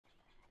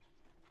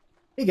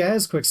Hey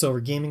guys, Quicksilver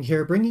Gaming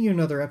here, bringing you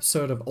another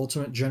episode of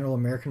Ultimate General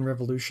American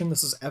Revolution.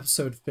 This is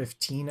episode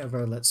 15 of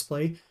our Let's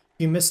Play. If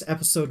you missed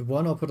episode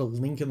 1, I'll put a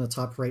link in the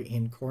top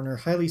right-hand corner.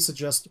 Highly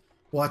suggest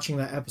watching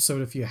that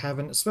episode if you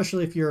haven't,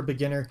 especially if you're a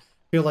beginner.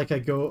 I feel like I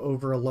go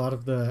over a lot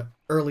of the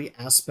early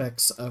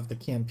aspects of the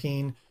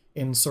campaign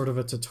in sort of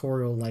a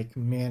tutorial-like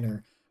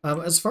manner.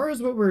 As far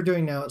as what we're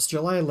doing now, it's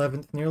July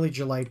 11th, nearly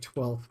July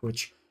 12th,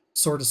 which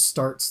sort of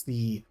starts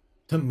the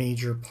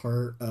major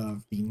part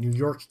of the New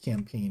York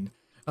campaign.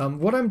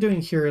 What I'm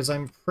doing here is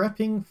I'm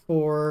prepping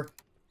for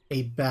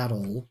a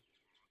battle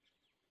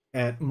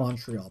at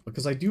Montreal,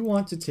 because I do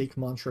want to take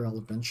Montreal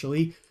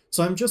eventually,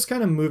 so I'm just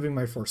kind of moving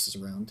my forces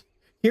around.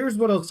 Here's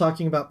what I was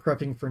talking about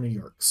prepping for New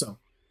York. So,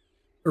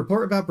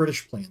 report about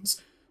British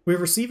plans. We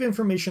have received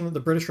information that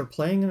the British are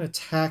planning an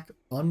attack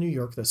on New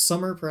York this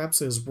summer.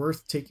 Perhaps it is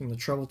worth taking the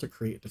trouble to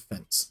create a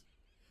defense.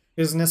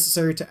 It is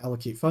necessary to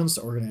allocate funds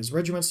to organize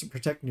regiments to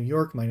protect New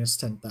York minus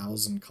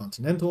 10,000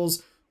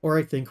 Continentals, or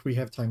I think we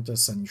have time to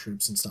send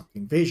troops and stop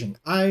the invasion.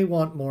 I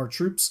want more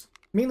troops,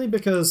 mainly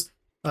because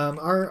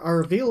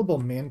our available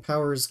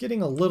manpower is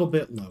getting a little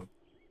bit low.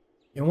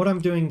 And what I'm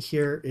doing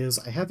here is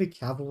I have a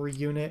cavalry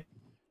unit.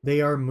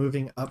 They are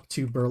moving up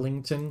to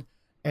Burlington,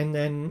 and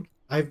then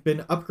I've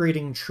been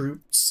upgrading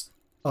troops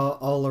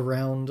all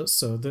around,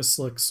 so this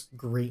looks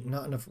great.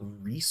 Not enough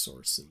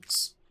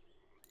resources.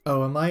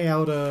 Oh, am I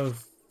out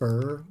of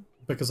fur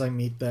because I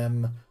made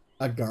them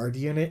a guard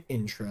unit?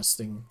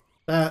 Interesting.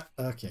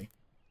 Okay.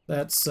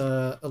 That's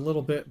a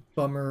little bit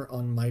bummer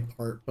on my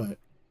part, but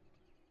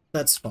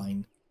that's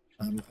fine.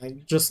 I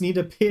just need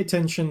to pay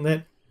attention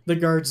that the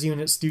guards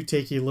units do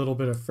take a little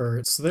bit of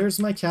fur. So there's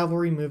my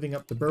cavalry moving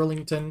up to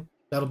Burlington.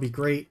 That'll be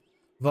great.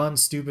 Von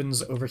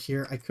Steuben's over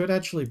here. I could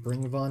actually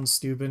bring Von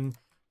Steuben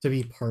to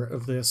be part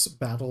of this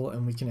battle,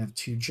 and we can have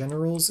two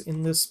generals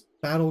in this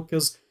battle,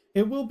 because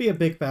it will be a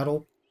big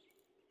battle.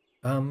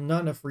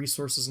 Not enough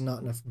resources,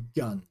 not enough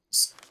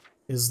guns.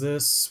 Is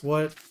this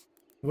what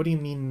do you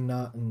mean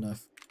not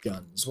enough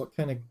guns? What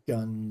kind of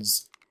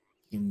guns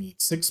do you need?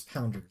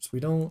 6-pounders.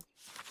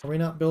 Are we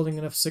not building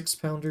enough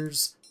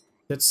 6-pounders?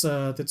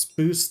 Let's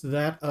boost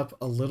that up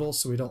a little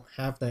so we don't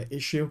have that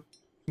issue.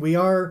 We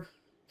are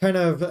kind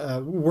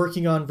of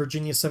working on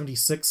Virginia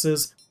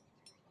 76s.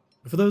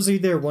 For those of you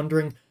that are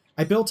wondering,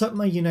 I built up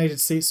my United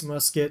States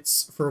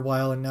muskets for a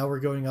while, and now we're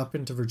going up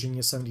into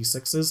Virginia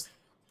 76s.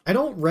 I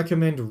don't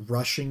recommend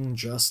rushing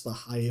just the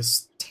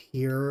highest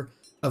tier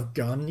of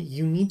gun.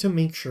 You need to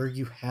make sure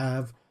you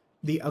have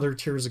the other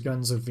tiers of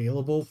guns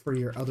available for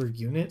your other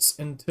units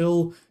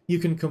until you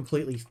can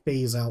completely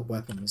phase out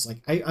weapons.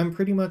 Like, I'm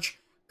pretty much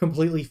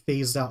completely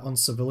phased out on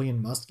civilian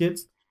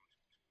muskets.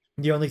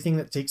 The only thing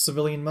that takes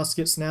civilian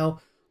muskets now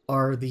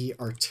are the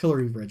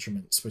artillery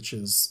regiments, which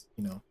is,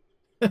 you know,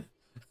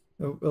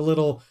 a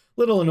little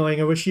annoying.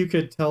 I wish you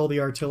could tell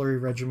the artillery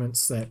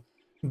regiments that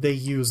they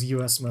use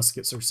US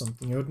muskets or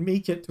something. It would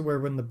make it to where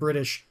when the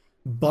British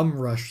bum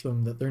rush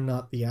them, that they're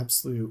not the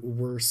absolute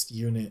worst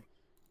unit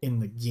in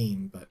the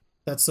game. But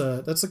that's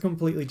a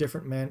completely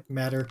different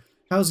matter.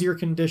 How's your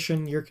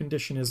condition? Your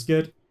condition is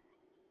good.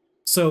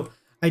 So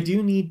I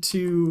do need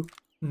to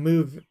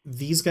move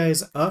these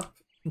guys up.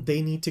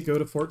 They need to go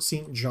to Fort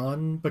St.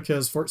 John,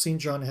 because Fort St.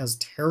 John has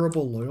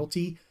terrible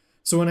loyalty.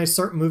 So when I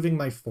start moving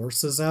my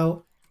forces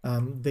out,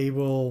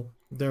 there'll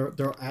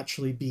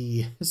actually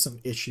be some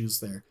issues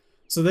there.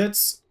 So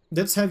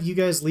let's have you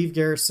guys leave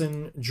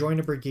garrison, join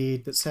a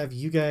brigade. Let's have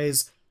you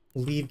guys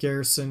leave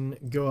garrison,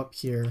 go up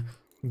here.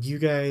 You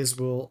guys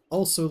will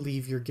also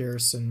leave your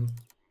garrison,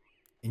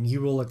 and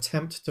you will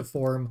attempt to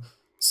form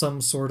some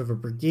sort of a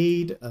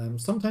brigade.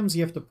 Sometimes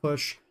you have to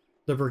push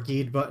the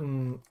brigade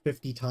button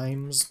 50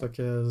 times,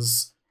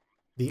 because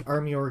the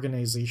army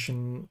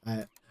organization...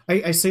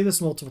 I say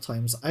this multiple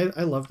times.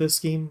 I love this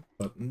game,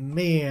 but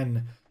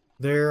man,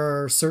 there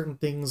are certain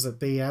things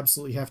that they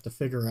absolutely have to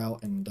figure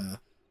out, and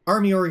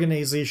army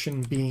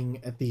organization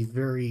being at the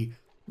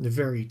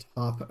very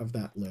top of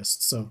that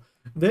list. So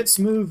let's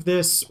move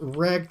this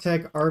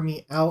ragtag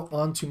army out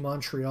onto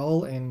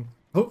Montreal, and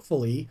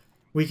hopefully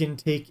we can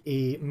take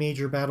a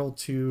major battle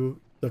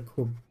to the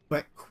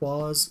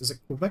Quebecois. Is it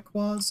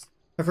Quebecois?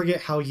 I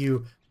forget how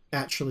you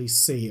actually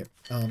say it.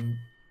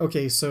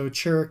 Okay, so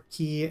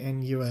Cherokee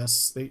and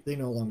US, they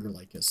no longer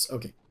like us.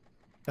 Okay.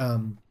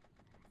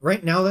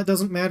 Right now that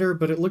doesn't matter,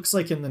 but it looks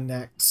like in the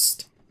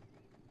next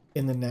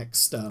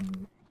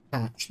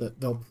patch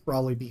that there'll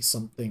probably be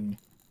something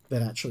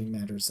that actually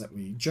matters that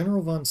way.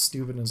 General von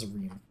Steuben is a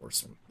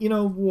reinforcement. You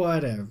know,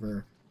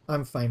 whatever.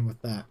 I'm fine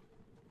with that.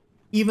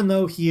 Even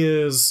though he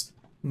is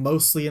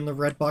mostly in the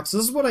red box.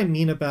 This is what I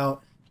mean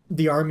about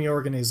the army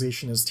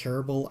organization is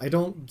terrible. I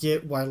don't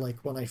get why,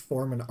 like, when I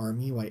form an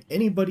army, why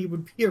anybody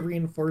would be a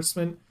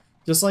reinforcement.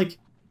 Just like,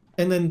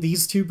 and then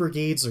these two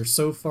brigades are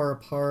so far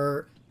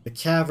apart. The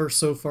cav are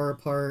so far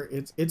apart.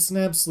 It's an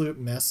absolute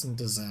mess and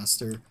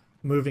disaster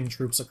moving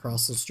troops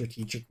across the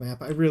strategic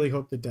map. I really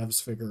hope the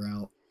devs figure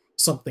out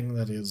something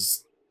that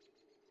is...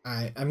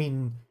 I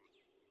mean,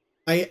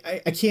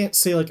 I can't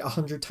say like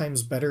 100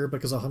 times better,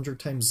 because 100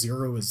 times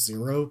 0 is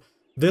 0,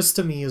 This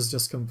to me is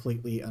just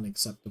completely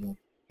unacceptable.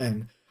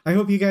 And I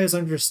hope you guys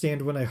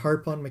understand when I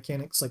harp on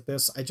mechanics like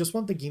this, I just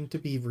want the game to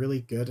be really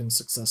good and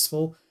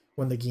successful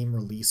when the game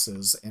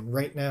releases. And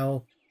right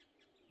now,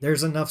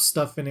 there's enough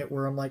stuff in it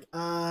where I'm like,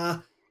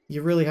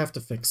 you really have to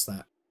fix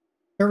that.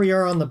 Here we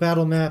are on the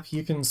battle map.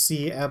 You can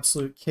see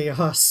absolute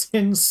chaos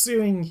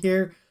ensuing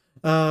here.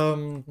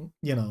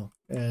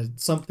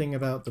 Something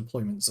about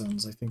deployment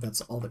zones. I think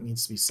that's all that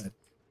needs to be said.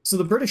 So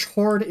the British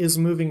Horde is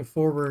moving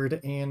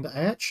forward, and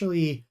I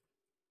actually,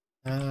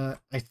 I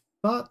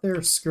thought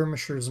their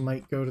skirmishers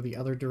might go to the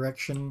other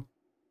direction,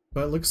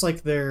 but it looks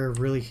like they're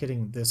really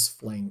hitting this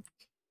flank.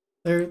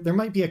 There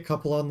might be a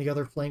couple on the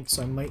other flank,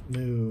 so I might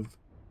move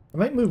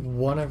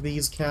one of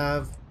these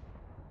cav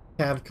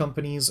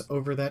companies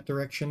over that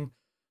direction.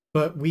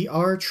 But we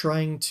are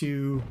trying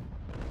to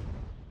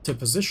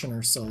position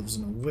ourselves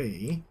in a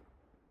way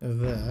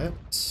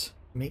that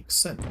makes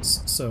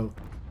sense. So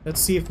let's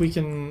see if we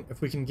can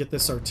get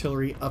this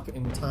artillery up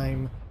in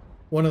time.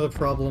 One of the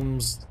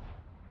problems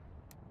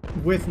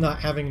with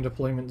not having a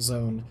deployment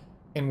zone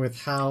and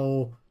with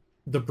how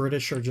the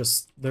British are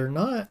just,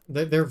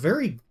 they're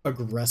very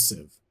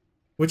aggressive,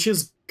 which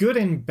is good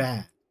and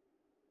bad.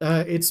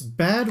 It's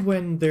bad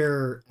when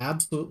they're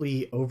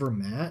absolutely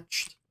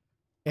overmatched,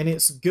 and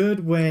it's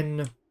good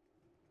when...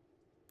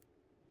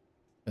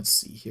 Let's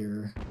see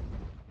here.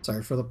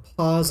 Sorry for the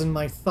pause in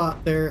my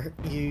thought there.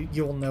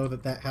 You'll know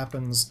that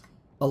happens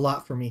a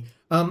lot for me.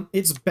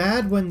 It's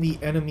bad when the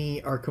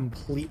enemy are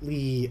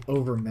completely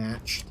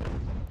overmatched,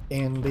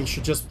 and they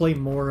should just play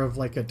more of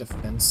like a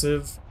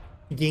defensive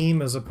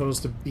game as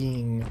opposed to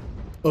being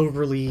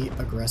overly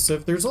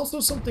aggressive. There's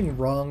also something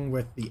wrong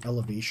with the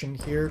elevation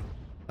here.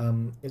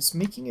 It's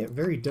making it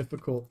very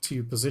difficult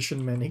to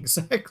position men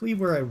exactly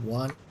where I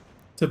want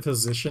to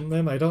position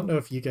them. I don't know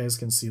if you guys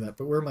can see that,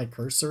 but where my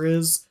cursor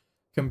is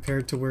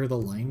compared to where the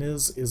line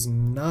is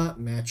not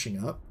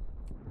matching up.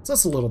 So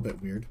that's a little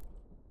bit weird.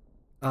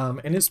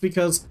 And it's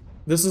because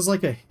this is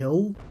like a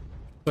hill,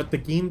 but the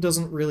game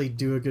doesn't really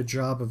do a good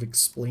job of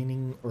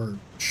explaining or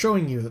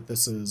showing you that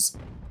this is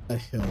a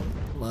hill.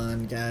 Come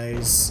on,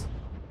 guys.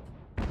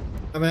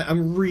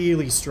 I'm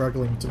really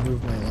struggling to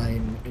move my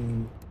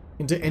line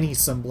into any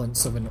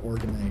semblance of an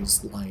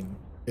organized line.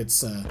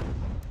 It's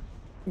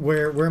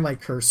where my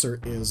cursor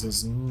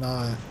is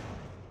not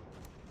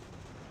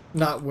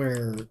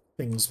where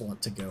things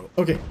want to go.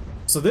 Okay,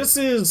 so this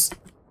is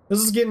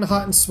getting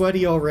hot and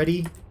sweaty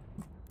already.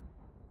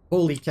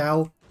 Holy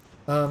cow.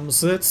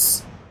 So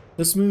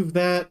let's move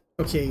that.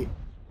 Okay,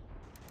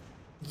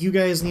 you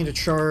guys need to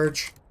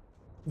charge.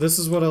 This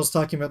is what I was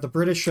talking about. The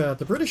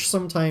British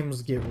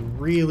sometimes get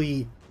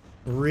really,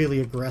 really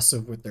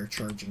aggressive with their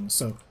charging.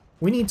 So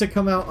we need to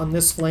come out on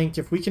this flank.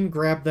 If we can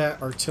grab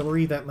that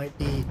artillery, that might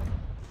be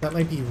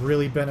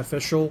really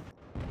beneficial.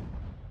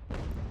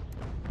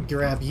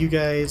 Grab you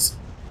guys,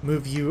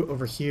 move you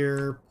over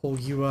here, pull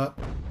you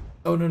up.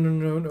 Oh,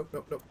 no.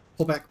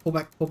 Pull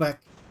back.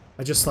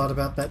 I just thought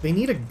about that. They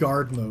need a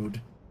guard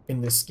mode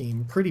in this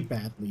game pretty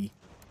badly.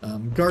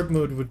 Guard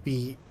mode would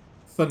be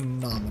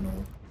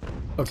phenomenal.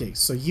 Okay,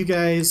 so you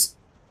guys,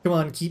 come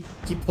on, keep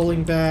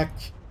pulling back.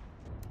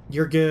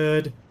 You're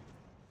good.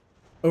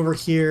 Over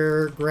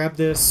here, grab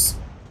this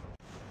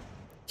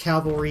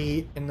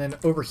cavalry, and then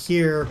over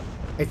here,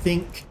 I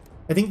think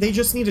they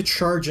just need to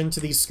charge into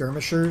these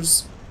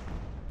skirmishers.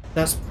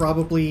 That's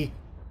probably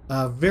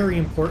very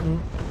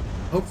important.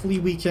 Hopefully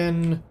we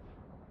can...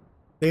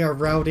 They are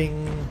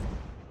routing...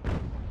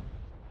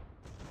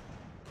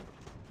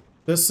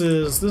 This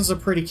is a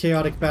pretty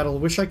chaotic battle.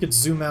 Wish I could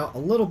zoom out a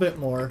little bit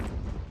more.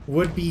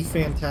 Would be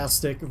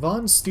fantastic.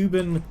 Von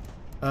Steuben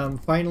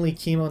finally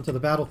came onto the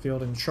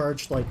battlefield and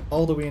charged like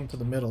all the way into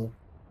the middle.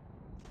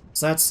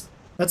 So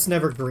that's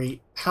never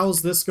great.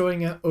 How's this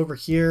going over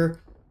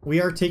here?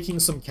 We are taking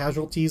some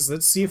casualties.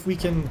 Let's see if we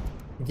can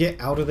get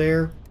out of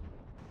there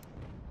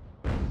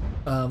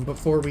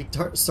before we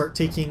start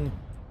taking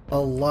a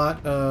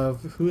lot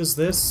of... Who is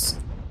this?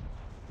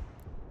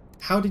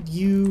 How did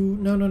you...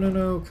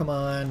 No, come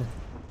on.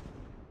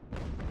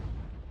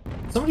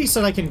 Somebody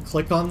said I can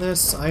click on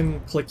this.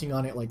 I'm clicking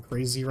on it like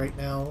crazy right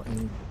now,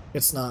 and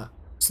it's not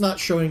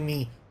showing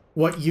me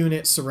what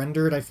unit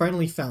surrendered. I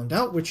finally found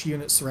out which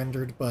unit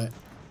surrendered, but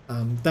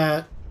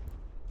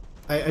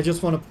I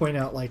just want to point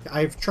out, like,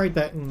 I've tried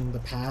that in the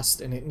past,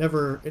 and it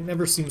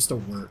never seems to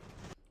work.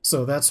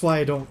 So that's why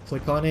I don't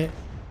click on it,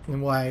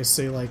 and why I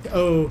say, like,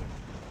 oh,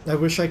 I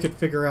wish I could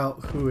figure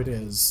out who it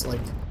is.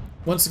 Like,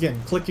 once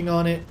again, clicking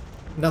on it,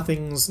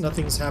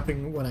 nothing's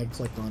happening when I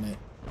click on it.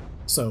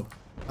 So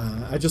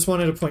I just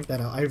wanted to point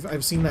that out.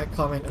 I've seen that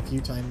comment a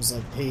few times,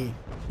 like, hey,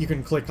 you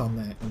can click on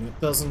that, and it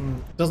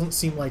doesn't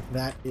seem like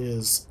that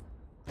is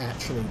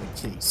actually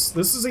the case.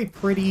 This is a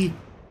pretty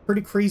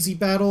crazy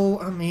battle.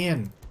 Oh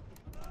man,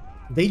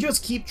 they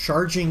just keep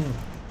charging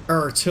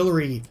our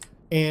artillery,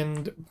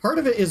 and part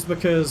of it is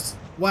because,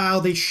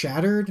 wow, they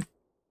shattered.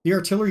 The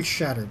artillery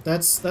shattered.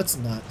 That's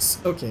nuts.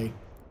 Okay.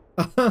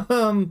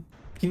 Can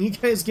you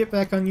guys get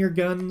back on your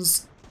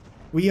guns?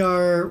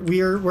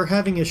 We're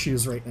having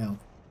issues right now.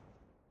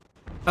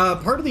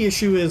 Part of the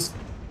issue is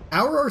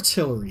our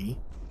artillery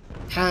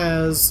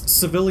has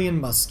civilian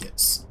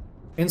muskets,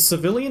 and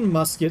civilian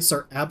muskets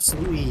are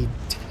absolutely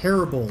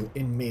terrible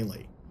in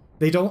melee.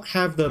 They don't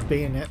have the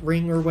bayonet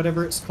ring or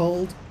whatever it's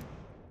called.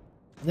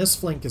 And this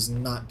flank is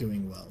not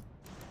doing well.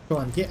 Go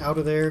on, get out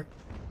of there.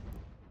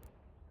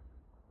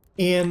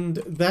 And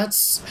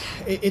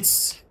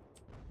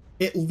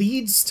it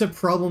leads to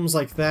problems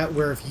like that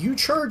where if you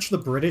charge the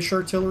British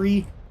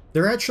artillery,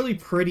 they're actually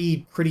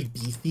pretty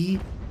beefy.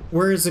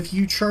 Whereas if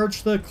you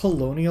charge the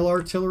Colonial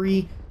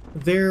artillery,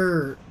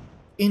 they're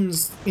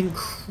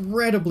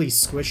incredibly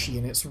squishy,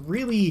 and it's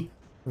really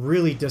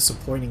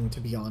disappointing,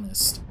 to be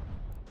honest.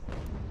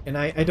 And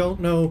I don't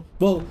know,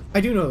 well, I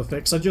do know the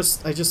fix. I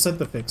just said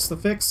the fix. The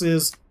fix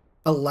is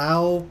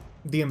allow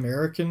the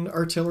American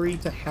artillery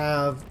to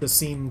have the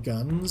same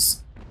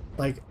guns.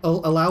 Like,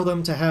 allow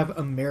them to have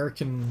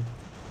American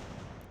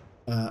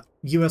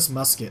US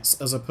muskets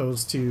as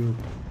opposed to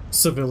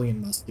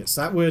civilian muskets.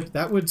 That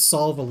would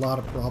solve a lot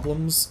of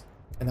problems,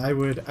 and I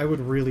would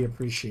really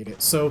appreciate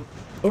it. So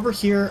over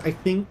here, I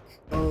think,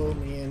 oh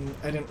man,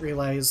 I didn't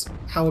realize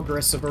how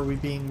aggressive are we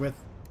being with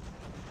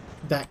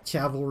that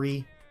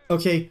cavalry.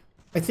 Okay,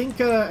 I think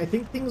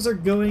things are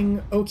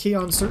going okay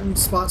on certain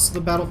spots of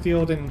the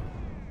battlefield and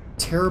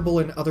terrible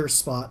in other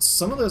spots.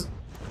 Some of those,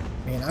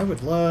 man, I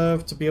would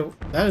love to be able,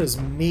 that is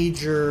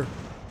major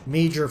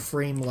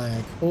frame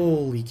lag.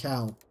 Holy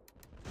cow.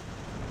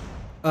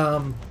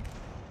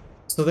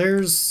 So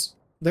there's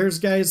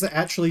guys that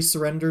actually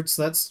surrendered,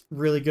 so that's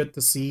really good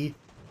to see.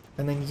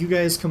 And then you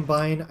guys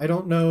combine. I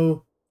don't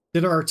know,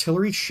 did our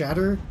artillery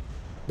shatter?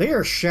 They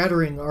are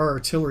shattering our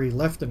artillery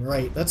left and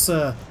right. That's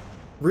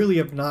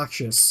really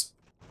obnoxious.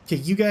 Okay,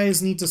 you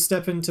guys need to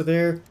step into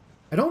there.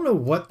 I don't know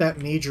what that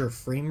major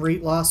frame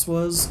rate loss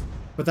was,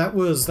 but that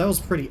was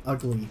pretty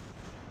ugly.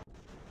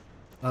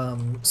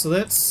 So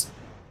that's,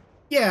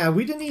 yeah,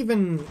 we didn't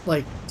even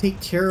like take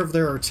care of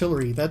their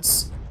artillery.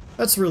 That's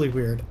really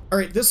weird. All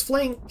right, this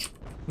flank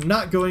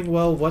not going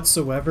well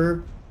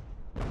whatsoever.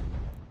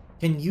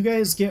 Can you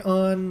guys get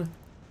on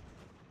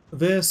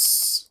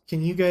this?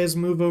 Can you guys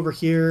move over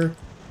here?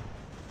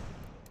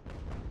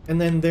 And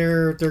then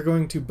they're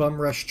going to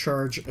bum rush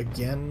charge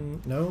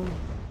again. No?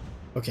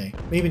 Okay,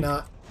 maybe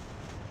not.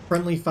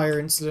 Friendly fire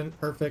incident,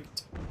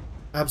 perfect.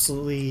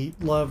 Absolutely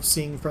love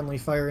seeing friendly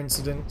fire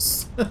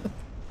incidents.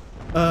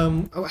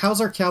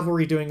 How's our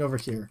cavalry doing over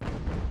here?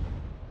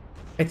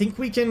 I think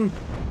we can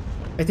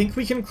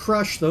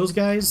crush those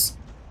guys.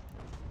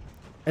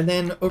 And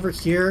then over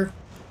here,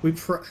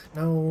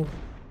 no,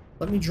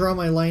 let me draw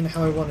my line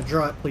how I want to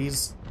draw it,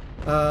 please.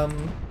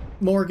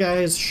 More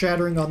guys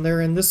shattering on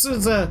there, and this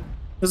is a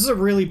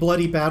really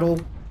bloody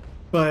battle,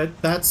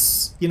 but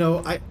that's, you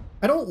know, I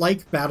don't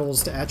like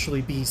battles to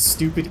actually be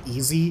stupid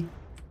easy.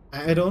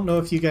 I don't know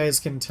if you guys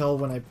can tell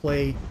when I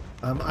play.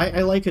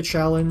 I like a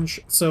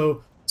challenge,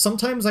 so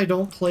sometimes I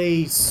don't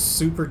play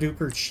super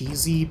duper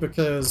cheesy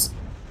because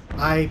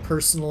I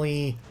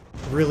personally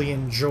really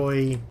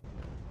enjoy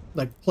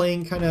like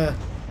playing kind of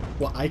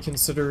what I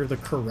consider the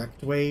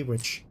correct way,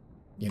 which,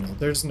 you know,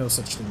 there's no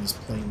such thing as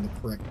playing the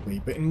correct way,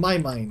 but in my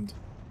mind,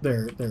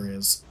 there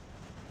is.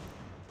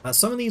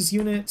 Some of these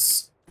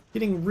units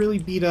getting really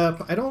beat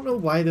up. I don't know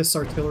why this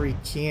artillery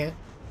can't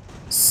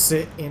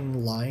sit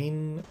in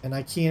line, and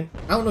I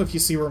don't know if you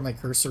see where my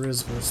cursor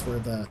is versus where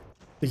the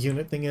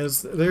unit thing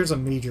is. There's a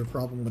major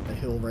problem with the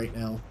hill right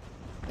now,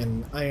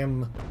 and I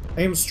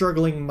am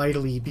struggling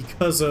mightily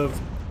because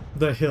of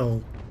the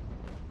hill.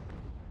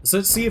 So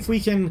let's see if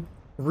we can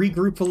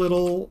regroup a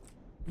little,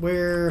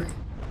 where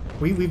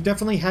we've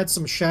definitely had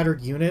some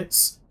shattered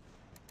units.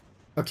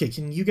 Okay,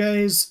 can you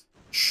guys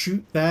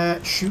shoot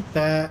that, shoot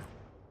that?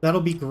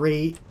 That'll be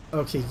great.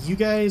 Okay, you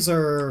guys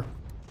are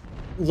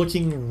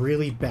looking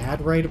really bad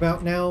right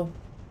about now.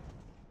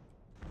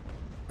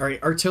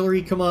 Alright,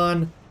 artillery, come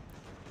on.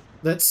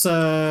 Let's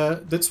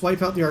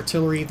wipe out the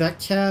artillery. That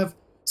cav...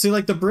 See,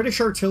 like, the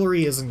British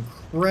artillery is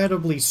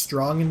incredibly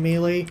strong in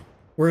melee,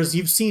 whereas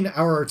you've seen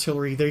our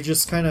artillery, they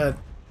just kind of...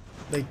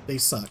 They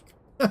suck.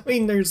 I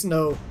mean, there's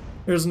no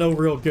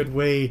real good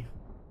way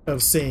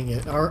of saying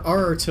it. Our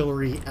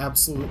artillery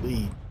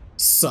absolutely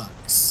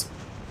sucks.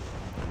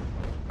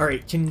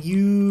 Alright, can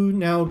you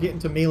now get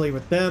into melee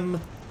with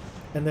them?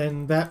 And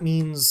then that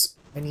means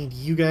I need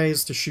you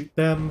guys to shoot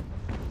them.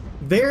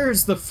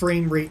 There's the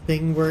frame rate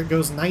thing where it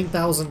goes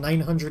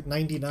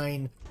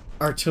 9,999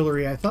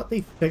 artillery. I thought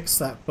they fixed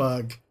that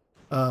bug,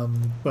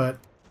 but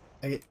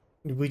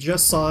we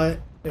just saw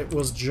it. It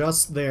was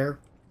just there.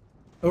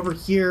 Over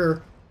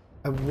here,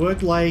 I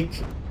would like...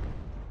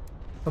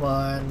 Come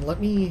on, let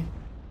me...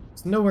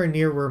 It's nowhere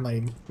near where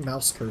my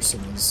mouse cursor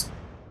is.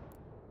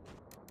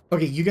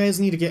 Okay, you guys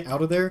need to get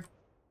out of there.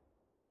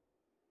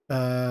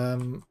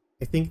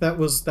 I think that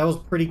was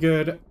pretty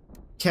good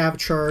cav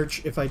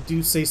charge, if I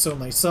do say so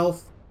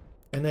myself.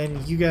 And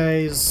then you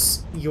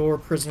guys, you're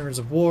prisoners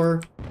of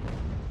war.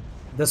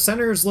 The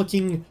center is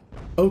looking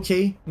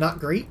okay, not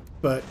great,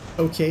 but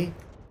okay.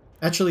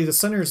 Actually, the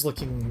center is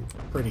looking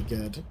pretty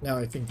good, now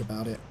I think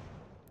about it.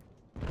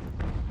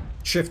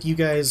 Shift you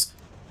guys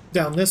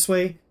down this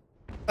way.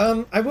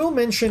 I will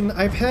mention,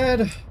 I've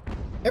had,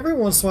 every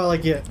once in a while I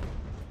get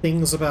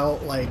things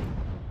about, like,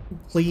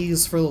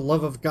 please, for the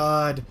love of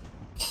God,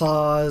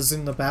 pause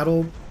in the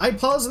battle. I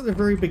pause at the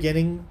very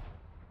beginning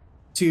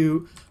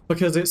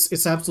because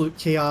it's absolute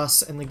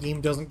chaos and the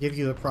game doesn't give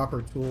you the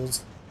proper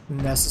tools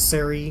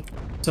necessary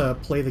to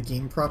play the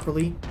game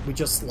properly. We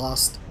just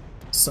lost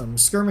some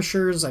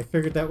skirmishers. I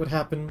figured that would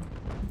happen.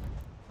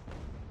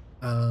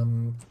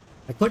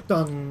 I clicked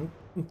on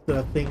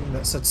the thing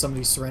that said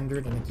somebody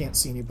surrendered, and I can't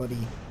see anybody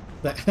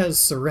that has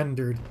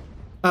surrendered.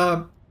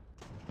 I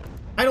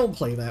don't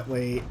play that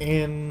way,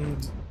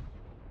 and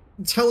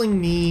telling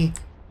me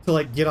to,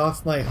 like, get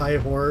off my high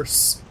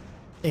horse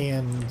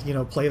and, you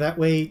know, play that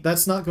way,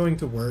 that's not going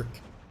to work.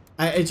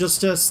 I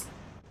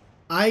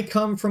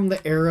come from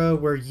the era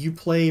where you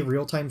play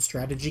real-time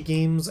strategy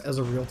games as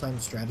a real-time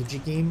strategy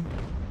game,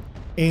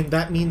 and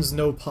that means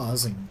no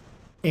pausing.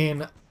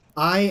 And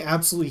I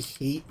absolutely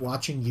hate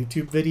watching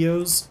YouTube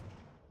videos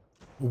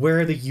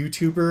where the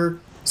YouTuber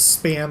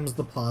spams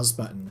the pause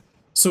button.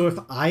 So if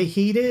I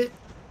hate it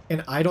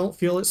and I don't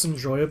feel it's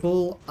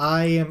enjoyable,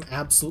 I am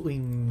absolutely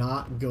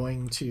not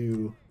going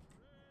to,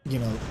 you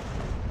know,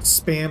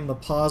 spam the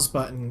pause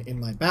button in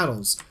my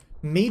battles.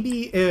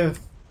 Maybe if,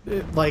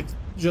 like,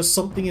 just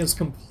something is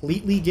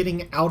completely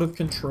getting out of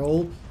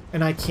control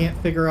and I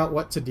can't figure out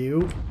what to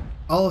do,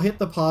 I'll hit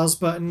the pause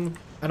button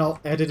and I'll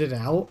edit it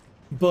out.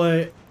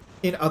 But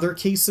in other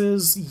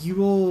cases,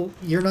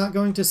 you're not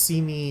going to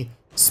see me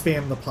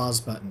spam the pause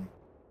button.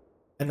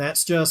 And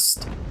that's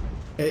just,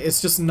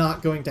 it's just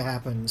not going to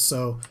happen.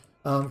 So,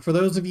 for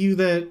those of you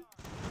that,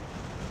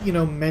 you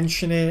know,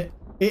 mention it,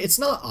 it's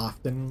not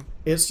often.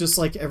 It's just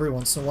like every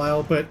once in a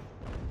while, but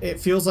it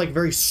feels like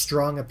very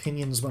strong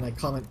opinions when I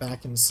comment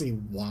back and say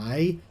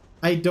why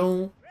I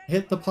don't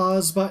hit the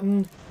pause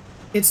button.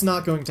 It's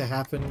not going to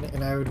happen,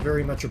 and I would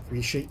very much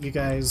appreciate you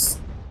guys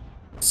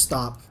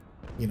stop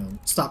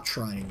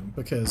trying,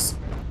 because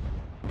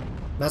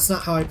that's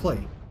not how I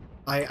play.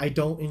 I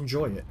don't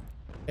enjoy it.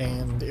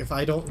 And if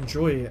I don't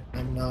enjoy it,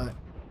 I'm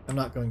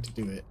not going to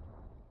do it.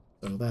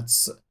 So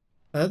that's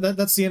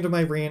the end of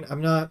my rant.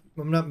 I'm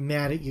not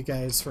mad at you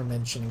guys for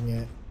mentioning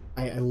it.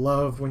 I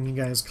love when you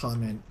guys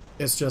comment.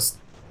 It's just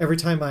every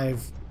time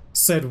I've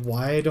said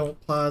why I don't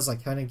pause, I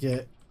kind of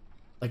get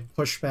like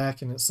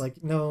pushback, and it's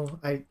like, no,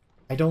 I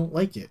don't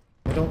like it.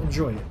 I don't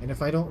enjoy it. And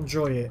if I don't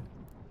enjoy it,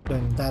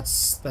 then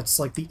that's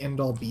like the end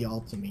all be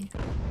all to me.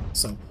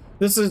 So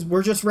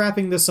we're just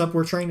wrapping this up.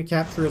 We're trying to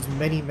capture as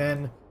many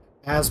men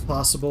as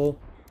possible.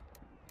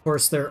 Of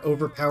course, their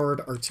overpowered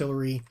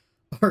artillery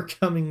are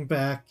coming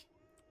back.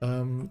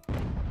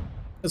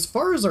 As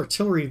far as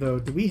artillery, though,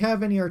 do we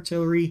have any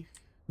artillery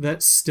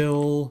that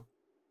still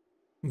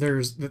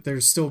there's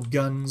still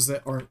guns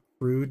that aren't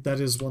crewed? That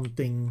is one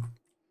thing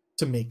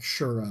to make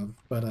sure of.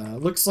 But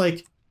looks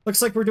like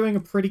we're doing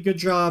a pretty good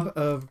job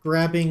of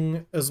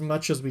grabbing as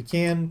much as we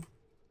can.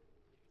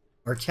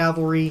 Our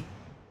cavalry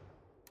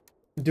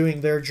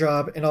doing their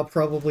job, and I'll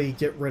probably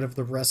get rid of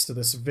the rest of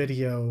this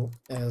video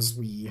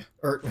the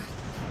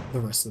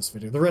rest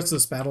of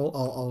this battle,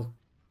 I'll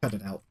cut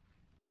it out.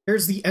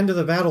 Here's the end of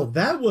the battle.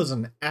 That was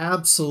an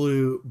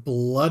absolute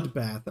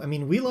bloodbath. I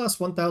mean, we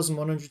lost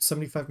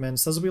 1,175 men. It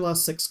says we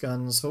lost 6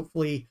 guns.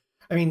 Hopefully,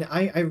 I mean,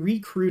 I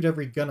recrewed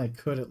every gun I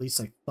could, at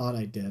least I thought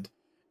I did.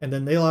 And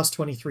then they lost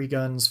 23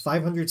 guns,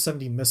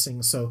 570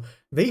 missing, so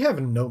they have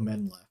no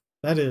men left.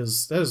 That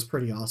is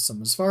pretty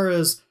awesome. As far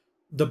as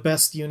the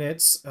best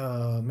units,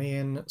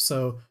 man,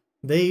 so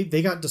they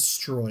got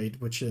destroyed,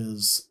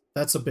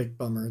 that's a big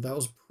bummer. That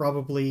was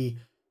probably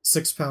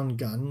 6-pound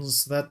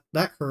guns. That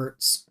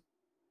hurts.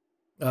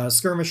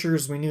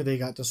 Skirmishers, we knew they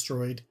got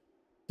destroyed.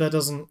 That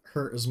doesn't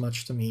hurt as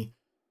much to me.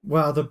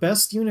 Wow, the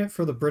best unit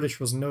for the British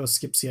was Noah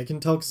Skipsey. I can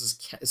tell because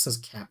it says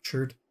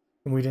captured,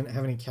 and we didn't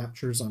have any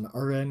captures on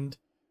our end.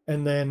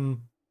 And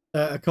then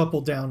a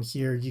couple down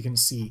here you can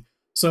see.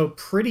 So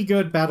pretty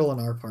good battle on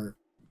our part.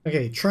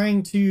 Okay,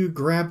 trying to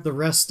grab the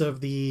rest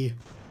of the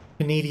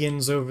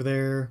Canadians over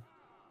there.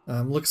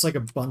 Looks like a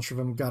bunch of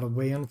them got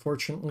away,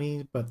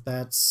 unfortunately, but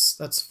that's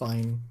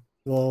fine.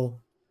 Well,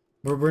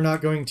 we're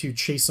not going to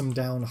chase them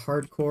down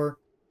hardcore.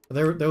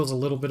 There was a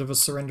little bit of a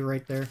surrender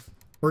right there.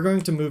 We're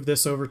going to move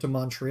this over to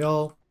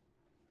Montreal,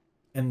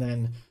 and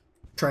then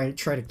try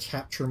to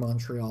capture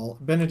Montreal.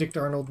 Benedict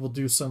Arnold will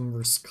do some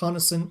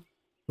reconnaissance.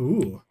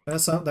 Ooh, that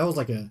was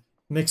like a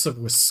mix of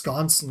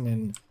Wisconsin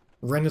and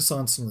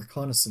Renaissance and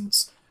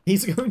reconnaissance.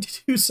 He's going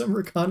to do some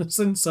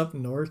reconnaissance up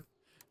north.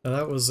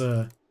 That was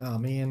oh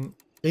man,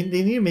 they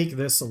need to make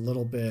this a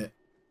little bit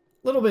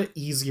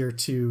easier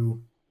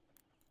to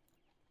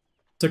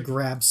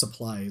grab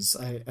supplies.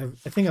 I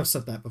think I've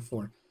said that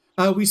before.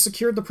 We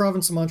secured the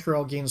province of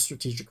Montreal, gained a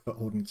strategic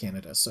foothold in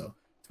Canada. So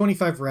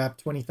 25 rap,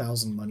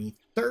 20,000 money,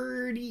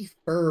 30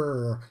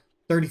 fur.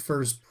 30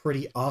 fur is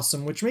pretty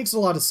awesome, which makes a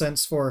lot of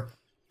sense for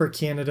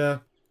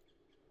Canada.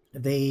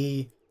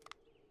 They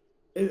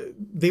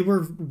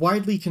were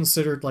widely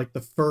considered like the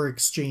fur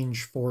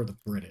exchange for the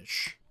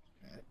British.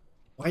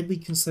 Widely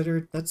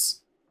considered? That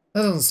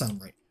doesn't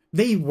sound right.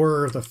 They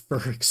were the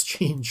fur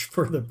exchange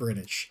for the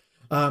British.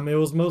 It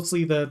was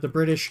mostly the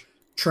British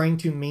trying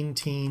to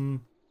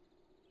maintain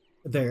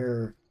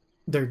their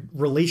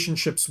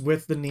relationships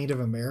with the Native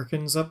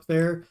Americans up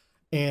there,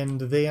 and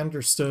they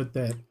understood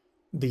that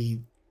the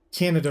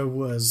Canada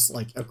was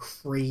like a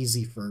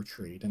crazy fur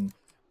trade, and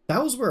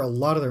that was where a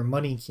lot of their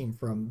money came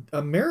from.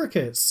 America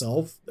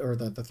itself, or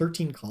the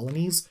 13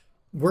 colonies,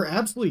 were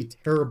absolutely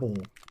terrible,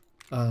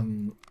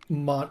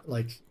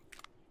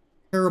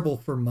 terrible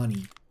for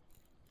money.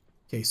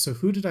 Okay, so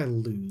who did I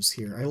lose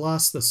here? I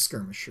lost the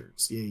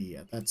skirmishers.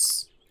 Yeah, that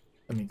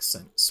makes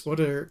sense. What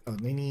are... Oh,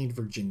 they need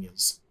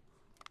Virginias.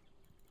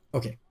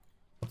 Okay,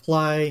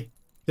 apply.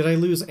 Did I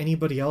lose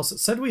anybody else? It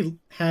said we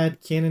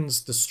had cannons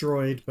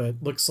destroyed,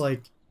 but looks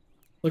like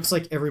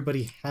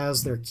everybody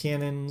has their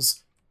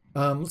cannons.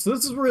 So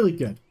this is really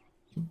good.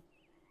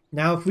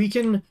 Now, if we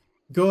can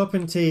go up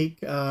and take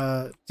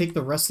the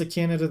rest of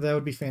Canada, that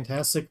would be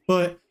fantastic.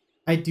 But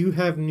I do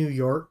have New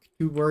York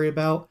to worry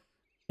about,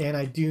 and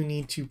I do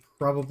need to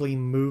probably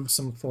move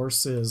some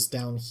forces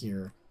down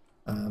here.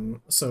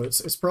 So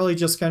it's probably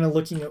just kind of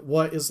looking at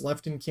what is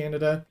left in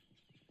Canada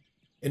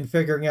and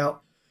figuring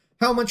out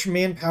how much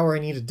manpower I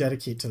need to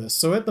dedicate to this.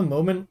 So at the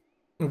moment,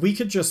 we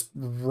could just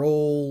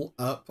roll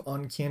up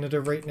on Canada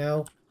right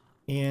now,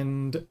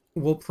 and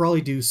we'll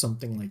probably do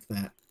something like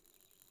that.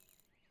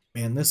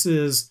 Man, this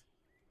is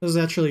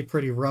actually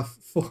pretty rough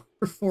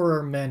for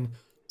our men.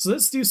 So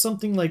let's do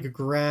something like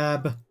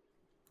grab...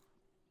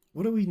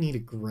 What do we need to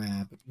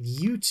grab?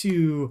 You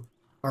two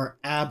are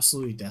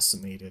absolutely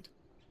decimated.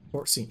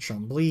 Fort St.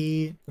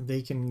 Chambly,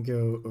 they can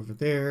go over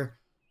there.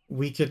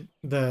 We could...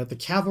 The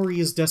cavalry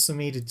is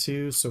decimated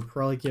too, so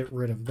probably get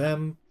rid of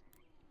them.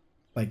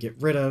 By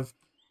get rid of,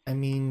 I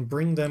mean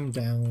bring them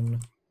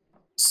down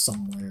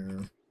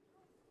somewhere.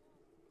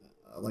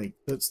 Like,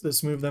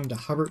 let's move them to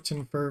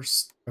Hubbardton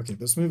first. Okay,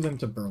 let's move them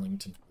to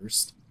Burlington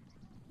first.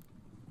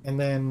 And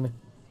then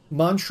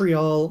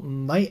Montreal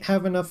might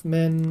have enough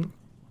men.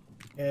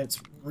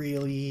 It's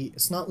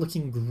not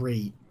looking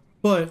great.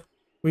 But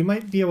we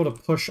might be able to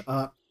push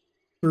up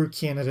through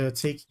Canada,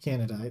 take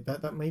Canada.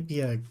 That might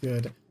be a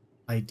good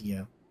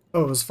idea.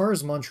 Oh, as far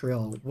as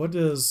Montreal,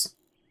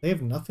 they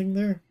have nothing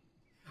there?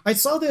 I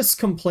saw this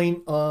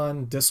complaint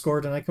on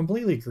Discord, and I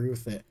completely agree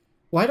with it.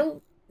 Why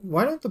don't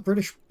the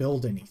British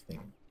build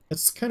anything?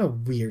 It's kind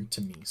of weird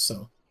to me,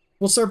 so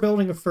we'll start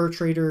building a fur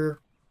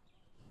trader.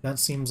 That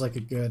seems like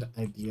a good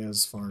idea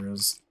as far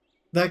as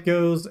that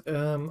goes.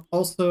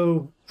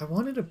 Also, I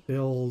wanted to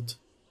build...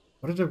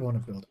 What did I want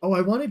to build? Oh,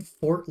 I wanted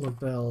Fort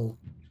Laval.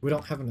 We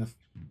don't have enough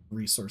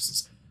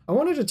resources. I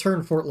wanted to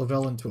turn Fort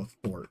Laval into a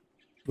fort,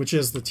 which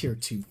is the Tier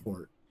 2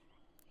 fort.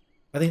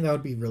 I think that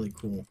would be really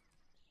cool.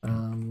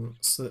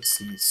 So let's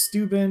see.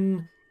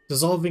 Steuben,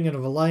 dissolving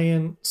of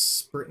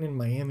alliance. Britain and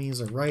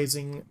Miami's are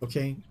rising.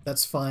 Okay,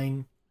 that's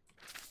fine.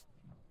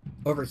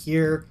 Over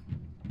here,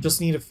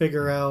 just need to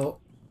figure out,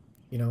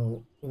 you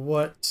know,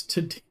 what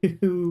to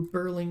do.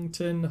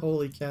 Burlington,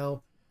 holy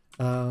cow.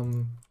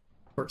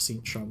 Fort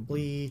St.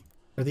 Chambly.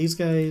 Are these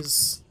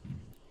guys...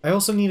 I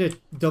also need to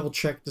double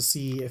check to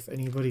see if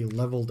anybody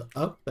leveled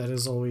up. That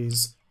is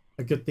always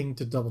a good thing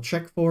to double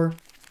check for.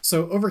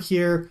 So over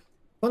here,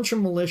 bunch of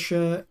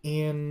militia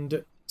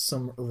and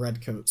some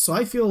redcoats. So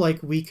I feel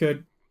like we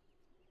could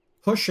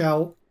push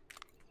out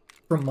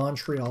from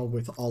Montreal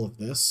with all of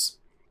this.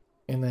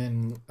 And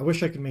then I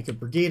wish I could make a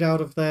brigade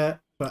out of that,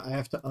 but I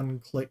have to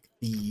unclick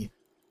the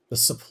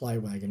supply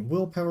wagon.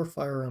 Willpower,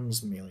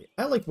 firearms, melee.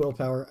 I like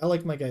willpower. I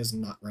like my guys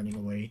not running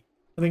away.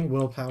 I think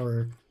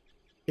willpower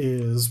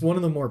is one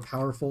of the more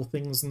powerful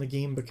things in the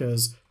game,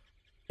 because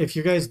if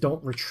you guys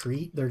don't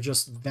retreat, they're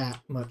just that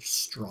much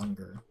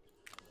stronger.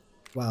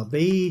 Wow,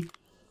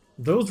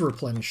 those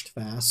replenished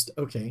fast.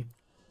 Okay,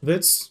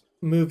 let's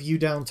move you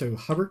down to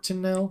Hubbardton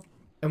now,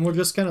 and we'll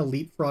just kind of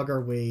leapfrog our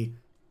way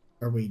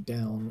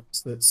down.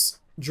 So let's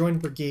join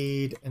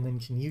brigade, and then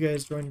can you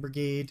guys join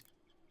brigade?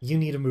 You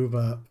need to move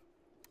up.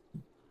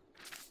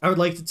 I would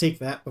like to take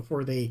that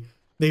before they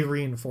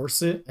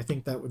reinforce it. I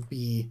think that would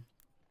be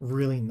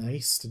really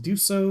nice to do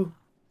so.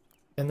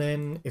 And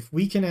then if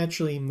we can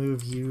actually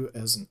move you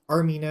as an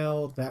army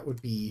now, that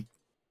would be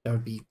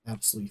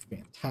absolutely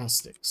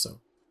fantastic. So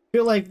I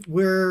feel like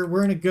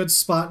we're in a good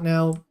spot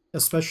now,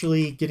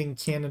 especially getting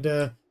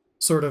Canada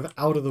sort of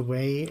out of the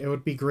way. It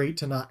would be great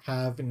to not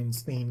have an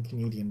insane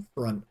Canadian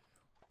front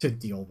to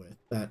deal with.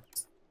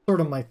 That's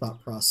sort of my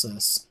thought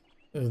process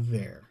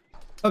there.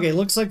 Okay,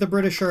 looks like the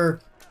British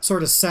are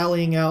sort of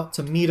sallying out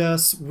to meet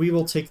us. We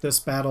will take this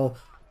battle.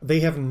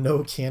 They have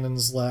no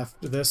cannons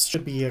left. This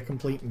should be a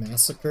complete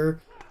massacre.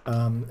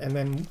 And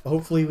then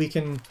hopefully we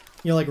can,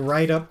 you know, like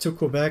ride up to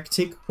Quebec,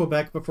 take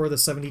Quebec before the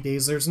 70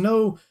 days. There's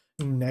no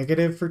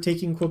negative for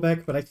taking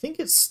Quebec, but I think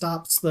it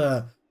stops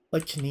the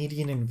like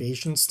Canadian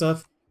invasion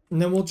stuff.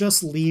 And then we'll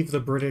just leave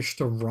the British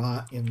to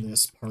rot in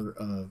this part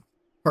of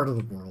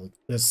the world.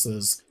 This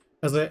is,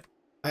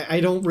 I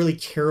don't really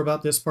care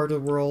about this part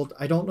of the world.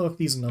 I don't know if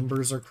these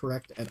numbers are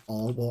correct at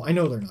all. Well, I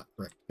know they're not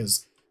correct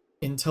because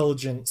the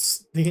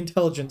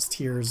intelligence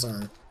tiers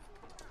are,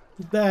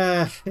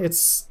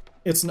 it's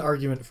it's an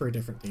argument for a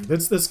different day.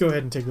 Let's go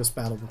ahead and take this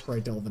battle before I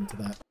delve into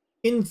that.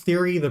 In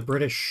theory, the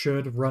British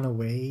should run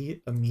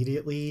away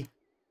immediately.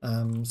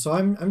 So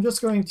I'm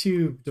just going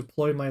to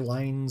deploy my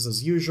lines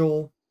as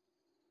usual,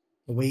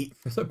 wait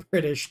for the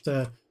British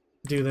to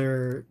do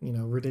their,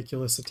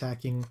 ridiculous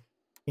attacking,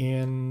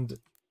 and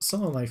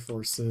some of my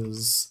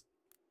forces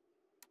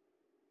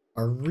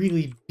are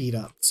really beat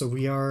up. So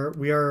we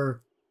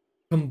are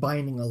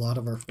combining a lot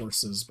of our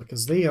forces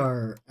because they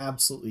are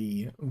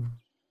absolutely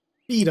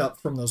beat up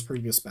from those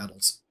previous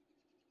battles.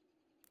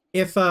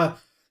 If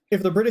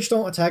the British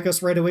don't attack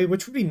us right away,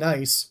 which would be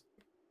nice,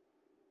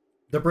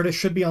 the British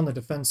should be on the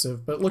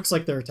defensive, but it looks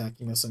like they're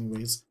attacking us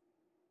anyways.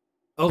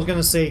 I was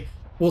gonna say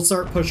we'll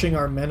start pushing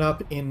our men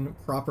up in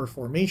proper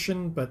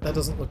formation, but that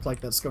doesn't look like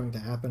that's going to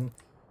happen.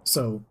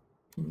 So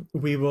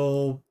we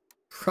will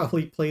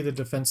probably play the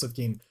defensive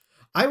game.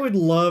 I would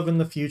love in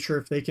the future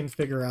if they can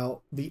figure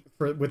out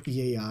with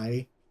the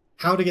AI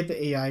how to get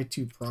the AI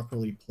to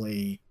properly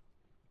play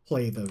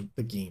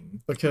the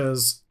game,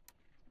 because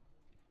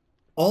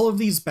all of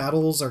these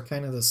battles are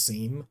kind of the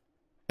same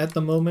at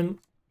the moment,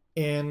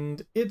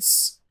 and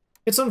it's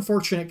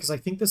unfortunate because I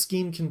think this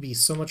game can be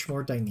so much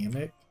more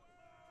dynamic.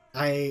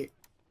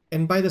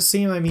 And by the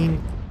same I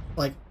mean,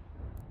 like,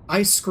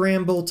 I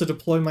scramble to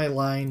deploy my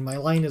line. My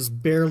line is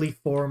barely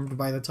formed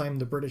by the time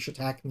the British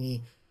attack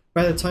me.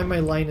 By the time my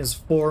line is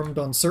formed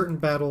on certain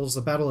battles,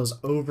 the battle is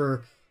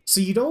over. So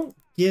you don't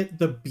get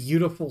the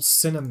beautiful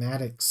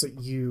cinematics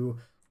that you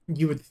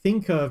would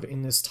think of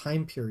in this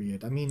time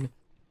period. I mean,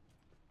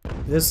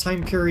 this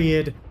time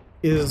period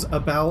is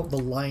about the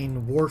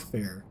line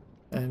warfare.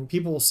 And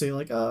people will say,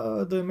 like,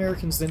 oh, the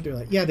Americans didn't do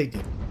that. Yeah, they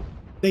did.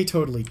 They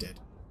totally did.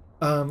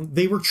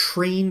 They were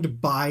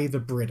trained by the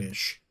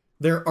British.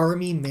 Their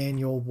army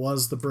manual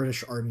was the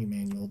British army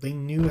manual. They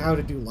knew how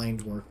to do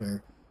line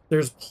warfare.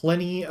 There's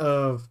plenty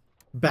of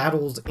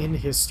battles in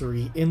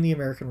history in the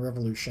American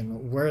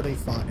Revolution where they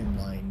fought in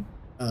line.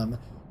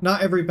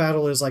 Not every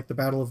battle is like the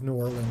Battle of New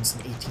Orleans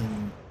in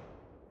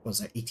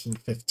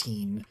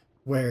 1815,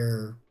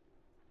 where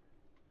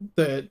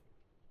is it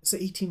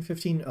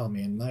 1815? Oh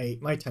man,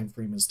 my time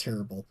frame is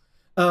terrible.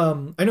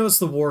 I know it's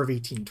the War of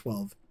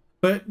 1812.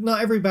 But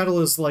not every battle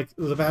is like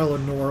the Battle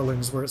of New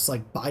Orleans, where it's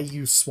like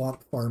bayou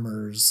swamp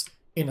farmers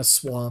in a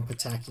swamp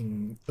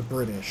attacking the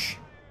British.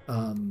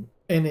 And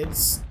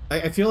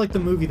I feel like the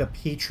movie The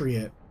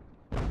Patriot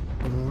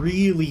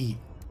really,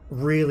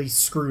 really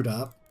screwed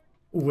up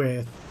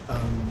with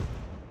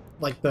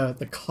like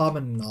the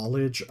common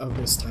knowledge of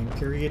this time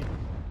period.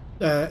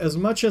 As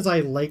much as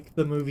I like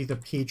the movie The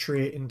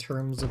Patriot in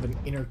terms of an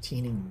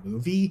entertaining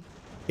movie,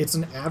 it's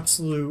an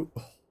absolute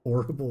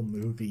horrible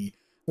movie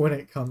when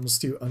it comes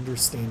to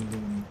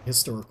understanding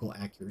historical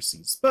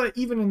accuracies. But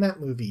even in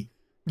that movie,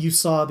 you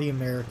saw the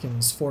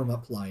Americans form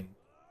up line.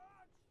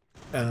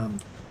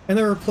 And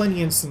there were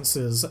plenty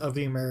instances of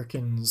the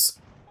Americans,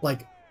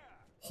 like,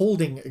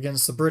 holding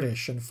against the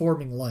British and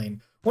forming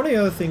line. One of the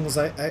other things,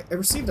 I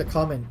received a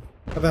comment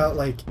about,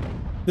 like,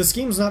 this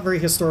game's not very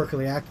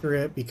historically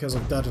accurate because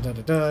of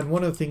da-da-da-da-da, and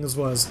one of the things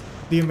was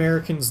the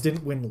Americans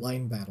didn't win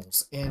line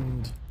battles,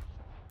 and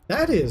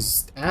that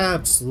is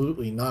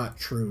absolutely not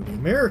true. The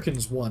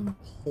Americans won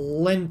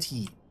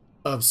plenty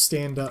of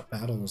stand-up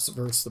battles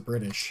versus the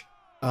British.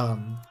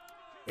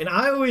 And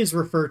I always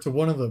refer to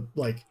one of the,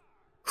 like,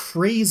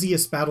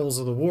 craziest battles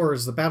of the war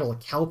as the Battle of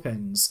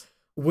Cowpens,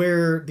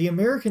 where the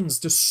Americans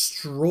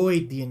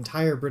destroyed the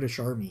entire British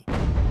army.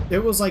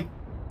 It was like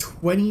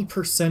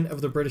 20%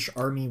 of the British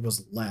army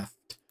was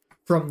left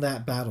from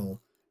that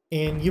battle.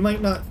 And you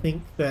might not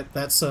think that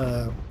that's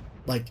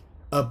like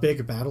a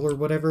big battle or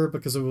whatever,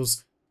 because it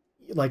was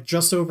like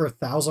just over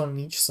 1,000 on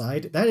each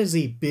side. That is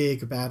a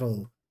big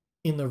battle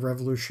in the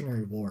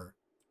Revolutionary War.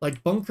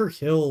 Like, Bunker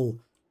Hill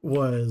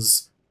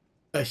was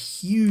a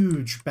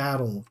huge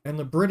battle, and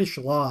the British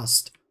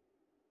lost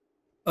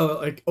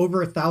like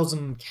over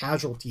 1,000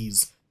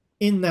 casualties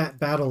in that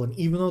battle. And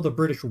even though the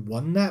British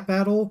won that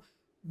battle,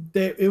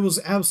 it was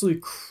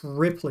absolutely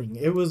crippling.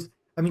 It was,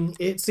 I mean,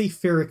 it's a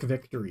Pyrrhic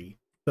victory,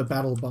 the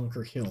Battle of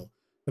Bunker Hill.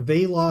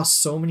 They lost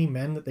so many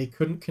men that they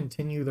couldn't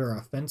continue their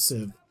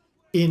offensive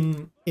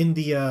in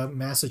the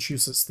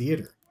Massachusetts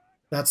theater.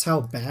 That's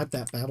how bad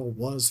that battle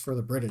was for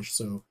the British.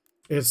 So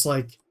it's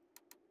like,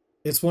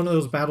 it's one of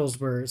those battles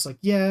where it's like,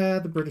 yeah,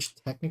 the British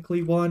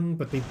technically won,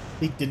 but they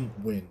didn't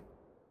win.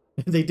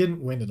 They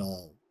didn't win at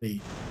all.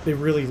 They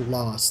really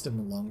lost in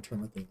the long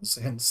term of things,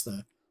 hence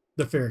the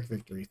Pyrrhic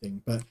victory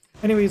thing. But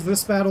anyways,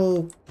 this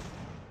battle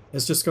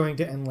is just going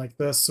to end like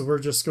this. So we're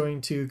just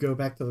going to go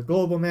back to the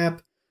global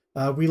map.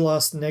 We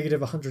lost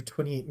negative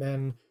 128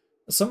 men.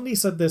 Somebody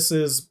said this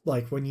is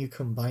like when you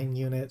combine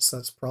units.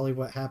 That's probably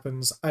what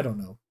happens. I don't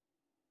know.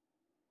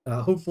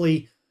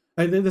 Hopefully,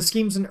 this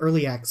game's in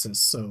early access,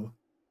 so,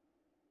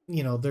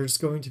 you know, there's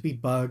going to be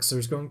bugs,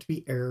 there's going to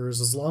be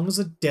errors. As long as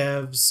the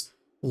devs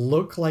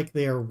look like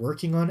they are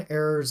working on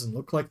errors and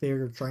look like they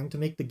are trying to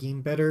make the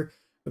game better,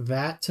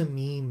 that to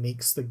me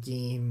makes the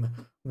game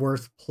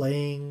worth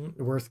playing,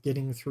 worth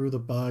getting through the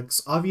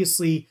bugs.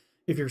 Obviously,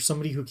 if you're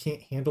somebody who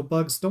can't handle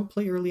bugs, don't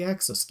play early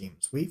access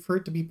games. Wait for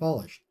it to be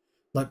polished.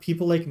 Let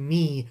people like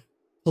me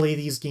play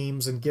these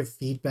games and give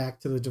feedback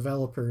to the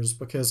developers,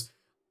 because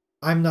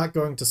I'm not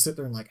going to sit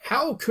there and like,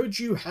 how could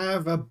you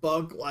have a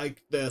bug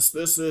like this?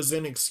 This is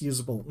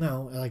inexcusable.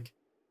 No, like,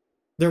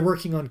 they're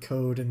working on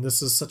code, and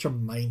this is such a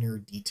minor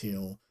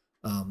detail.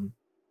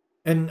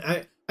 And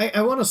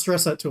I want to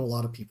stress that to a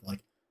lot of people.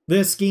 Like,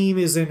 this game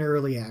is in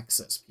early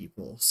access,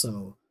 people.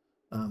 So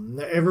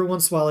every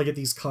once in a while I get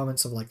these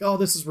comments of like, oh,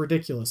 this is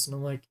ridiculous. And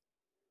I'm like,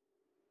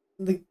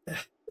 the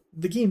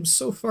game's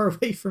so far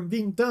away from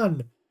being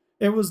done.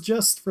 It was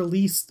just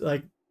released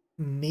like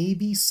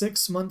maybe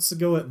 6 months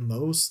ago at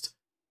most.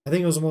 I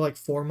think it was more like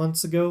 4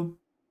 months ago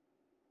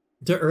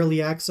to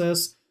early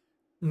access.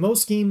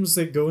 Most games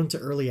that go into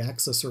early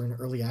access are in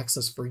early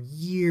access for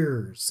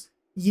years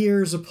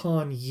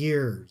upon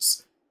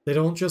years. They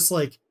don't just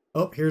like,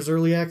 oh, here's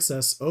early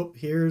access. Oh,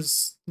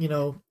 here's, you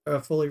know,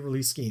 a fully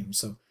released game.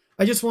 So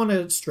I just want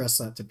to stress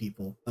that to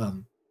people.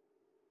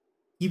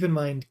 Keep in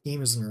mind,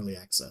 game is in early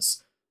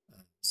access.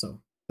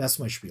 So that's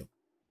my spiel.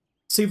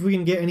 See if we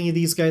can get any of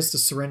these guys to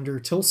surrender.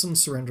 Tilson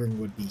surrendering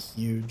would be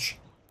huge.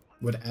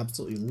 Would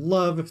absolutely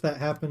love if that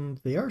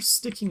happened. They are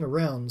sticking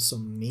around, so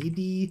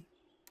maybe...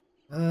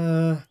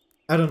 I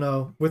don't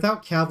know.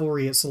 Without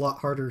cavalry, it's a lot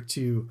harder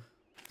to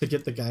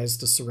get the guys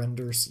to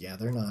surrender. So yeah,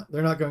 they're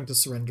not going to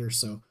surrender,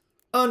 so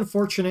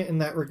unfortunate in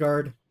that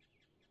regard.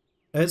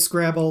 Let's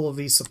grab all of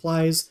these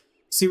supplies,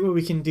 see what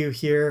we can do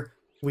here.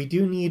 We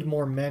do need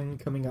more men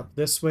coming up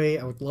this way.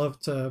 I would love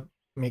to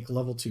make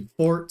level 2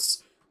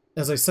 forts.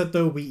 As I said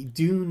though, we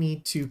do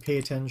need to pay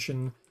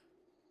attention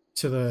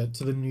to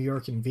the New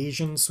York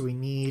invasion, so we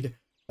need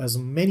as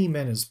many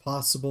men as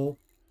possible.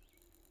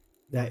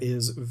 That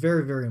is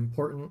very, very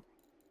important.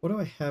 What do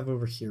I have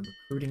over here?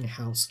 Recruiting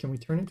house. Can we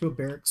turn it into a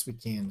barracks? We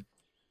can.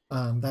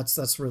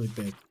 That's really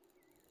big.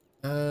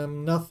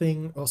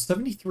 Nothing. Oh,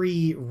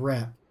 73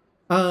 rep.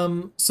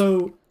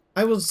 So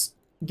I was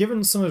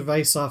given some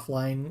advice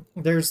offline.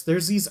 There's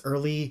these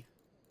early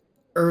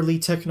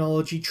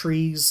technology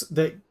trees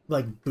that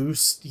like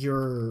boost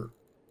your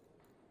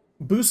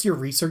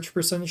research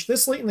percentage.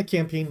 This late in the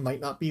campaign might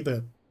not be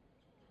the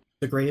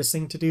greatest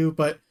thing to do,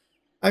 but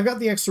I've got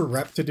the extra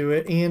rep to do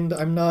it, and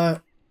I'm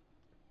not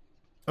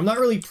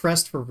really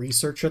pressed for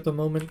research at the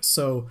moment,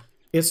 so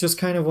it's just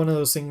kind of one of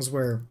those things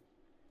where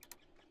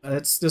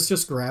let's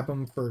just grab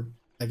them for,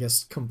 I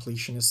guess,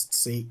 completionist's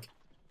sake.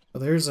 Oh,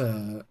 there's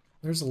a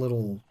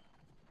little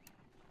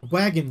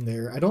wagon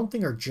there. I don't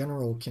think our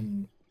general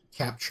can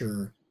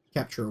capture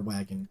a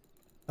wagon.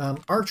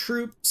 Our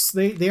troops,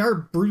 they are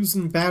bruised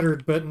and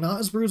battered, but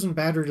not as bruised and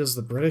battered as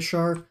the British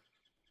are.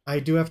 I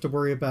do have to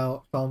worry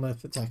about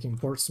Falmouth attacking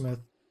Portsmouth.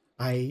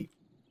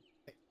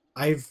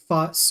 I've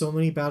fought so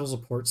many battles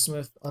of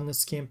Portsmouth on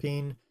this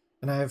campaign,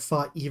 and I have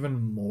fought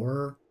even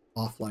more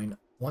offline.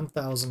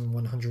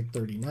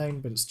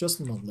 1,139, but it's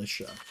just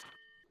militia.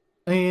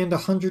 And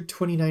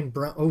 129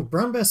 brown... Oh,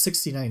 brown best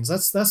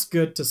 69s. That's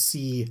good to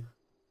see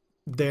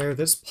there.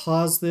 Let's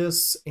pause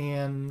this,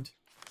 and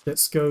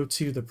let's go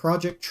to the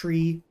project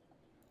tree.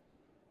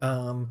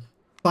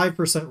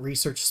 5%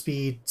 research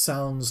speed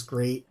sounds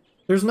great.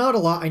 There's not a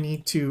lot I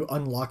need to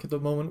unlock at the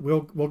moment.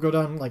 We'll go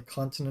down like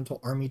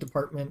Continental Army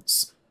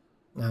departments.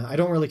 I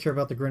don't really care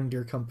about the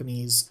Grenadier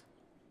companies.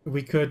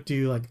 We could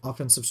do like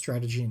offensive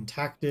strategy and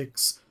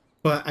tactics,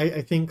 but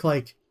I think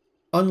like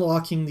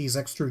unlocking these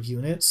extra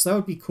units, that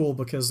would be cool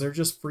because they're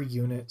just free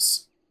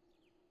units.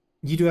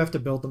 You do have to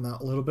build them out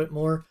a little bit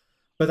more,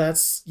 but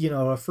that's, you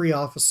know, a free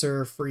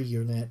officer, free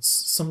units.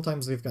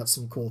 Sometimes they've got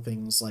some cool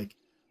things like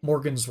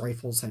Morgan's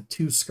Rifles had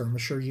 2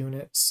 skirmisher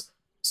units,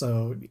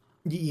 so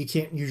you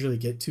can't usually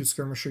get 2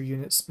 skirmisher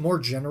units. More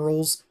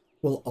generals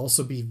will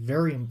also be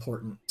very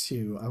important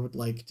too. I would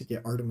like to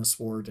get Artemis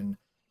Ward and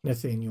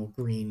Nathaniel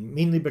Green,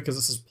 mainly because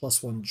this is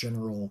 +1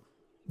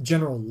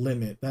 general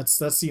limit. That's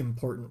the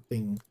important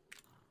thing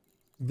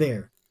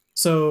there.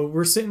 So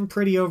we're sitting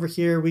pretty over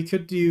here. We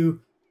could do,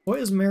 what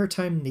is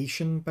Maritime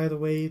Nation, by the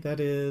way? That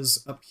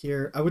is up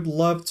here. I would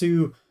love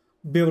to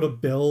be able to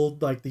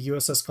build like the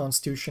USS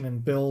Constitution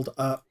and build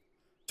up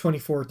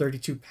 24,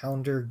 32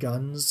 pounder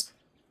guns.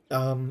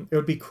 It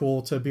would be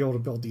cool to be able to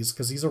build these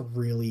because these are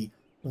really,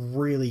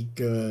 really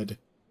good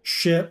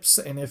ships.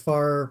 And if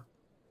our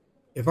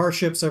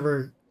ships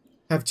ever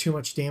have too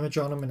much damage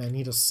on them and I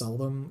need to sell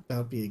them, that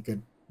would be a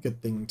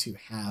good thing to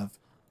have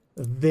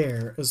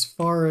there. As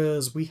far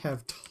as we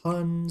have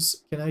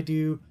tons, can I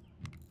do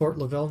Fort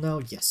Lavelle now?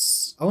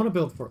 Yes, I want to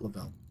build Fort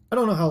Lavelle. I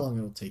don't know how long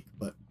it'll take,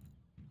 but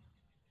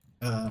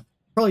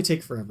probably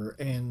take forever.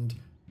 And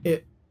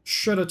it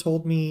should have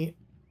told me.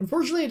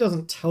 Unfortunately, it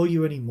doesn't tell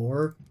you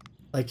anymore.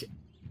 Like,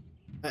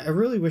 I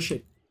really wish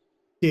it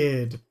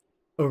did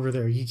over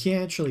there. You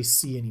can't actually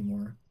see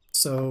anymore.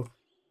 So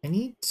I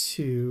need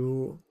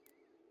to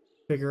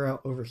figure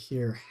out over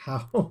here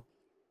how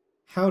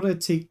to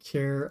take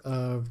care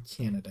of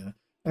Canada.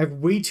 I have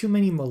way too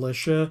many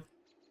militia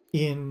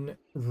in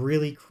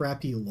really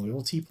crappy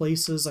loyalty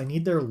places. I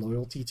need their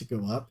loyalty to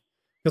go up.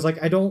 Because,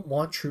 like, I don't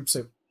want troops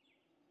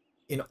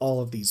in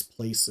all of these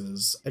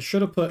places. I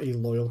should have put a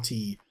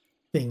loyalty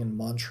thing in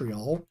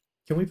Montreal.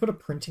 Can we put a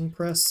printing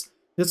press?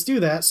 Let's do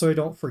that so I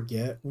don't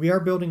forget. We are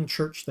building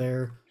church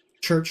there,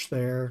 church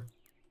there.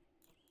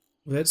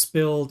 Let's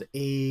build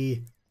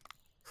a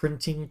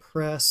printing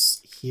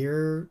press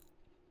here.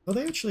 Oh,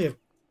 they actually have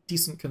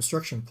decent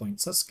construction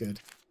points. That's good.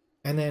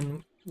 And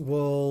then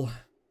we'll...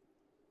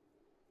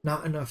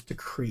 Not enough to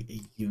create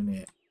a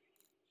unit.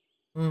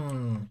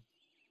 I'm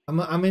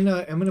in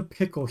a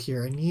pickle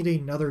here. I need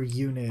another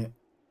unit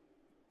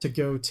to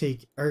go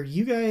take. Are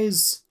you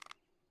guys?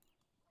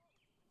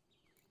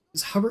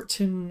 Is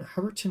Hubbardton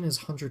is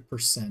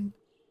 100%.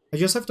 I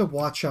just have to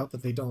watch out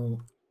that they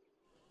don't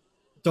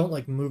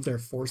like move their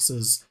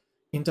forces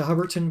into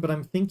Hubbardton. But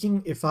I'm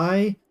thinking if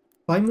I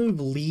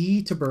move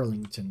Lee to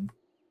Burlington,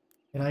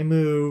 and I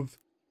move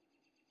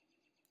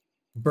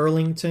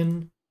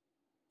Burlington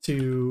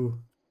to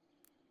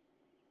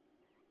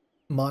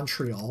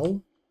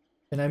Montreal,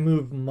 and I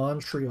move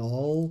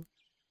Montreal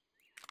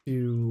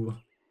to,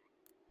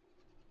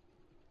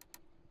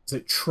 is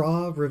it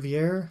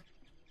Trois-Rivieres?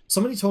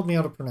 Somebody told me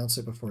how to pronounce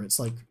it before. It's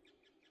like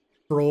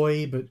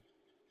Troy, but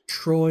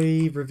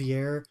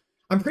Trois-Rivieres.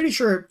 I'm pretty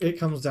sure it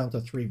comes down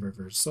to Three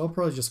Rivers, so I'll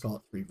probably just call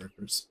it Three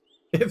Rivers.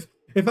 If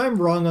I'm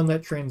wrong on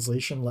that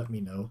translation, let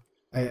me know.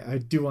 I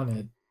do want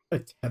to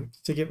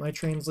attempt to get my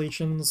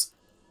translations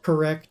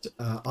correct.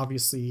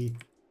 Obviously,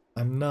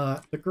 I'm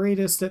not the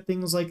greatest at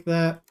things like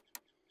that.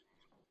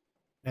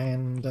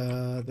 And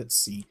let's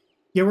see.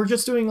 Yeah, we're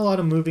just doing a lot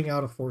of moving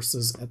out of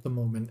forces at the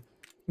moment,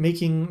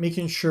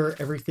 making sure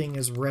everything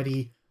is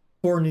ready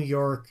for New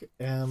York.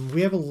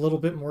 We have a little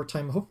bit more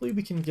time. Hopefully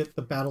we can get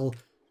the Battle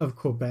of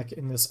Quebec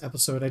in this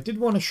episode. I did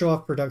want to show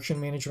off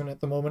production management at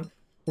the moment.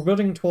 We're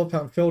building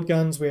 12-pound field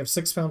guns. We have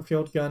 6-pound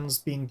field guns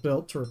being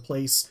built to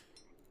replace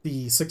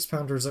the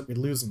 6-pounders that we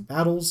lose in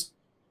battles.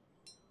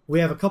 We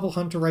have a couple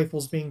hunter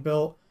rifles being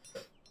built.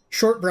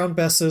 Short brown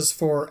besses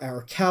for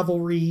our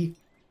cavalry.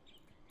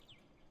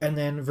 And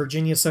then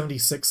Virginia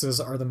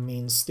 76s are the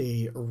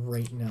mainstay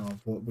right now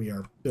of what we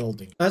are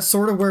building. That's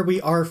sort of where we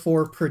are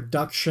for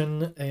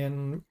production,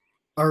 and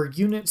our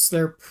units,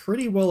 they're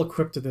pretty well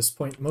equipped at this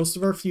point. Most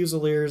of our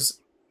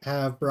Fusiliers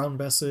have brown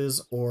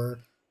besses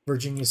or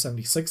Virginia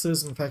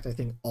 76s. In fact, I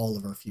think all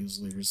of our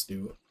Fusiliers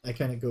do. I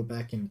kind of go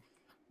back and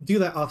do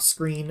that off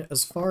screen.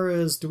 As far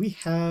as, do we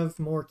have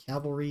more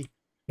cavalry?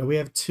 No, we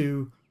have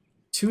 2.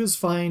 2 is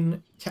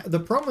fine. The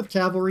problem with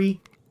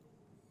cavalry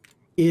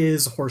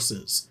is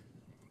horses.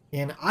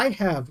 And I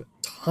have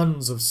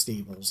tons of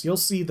stables. You'll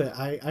see that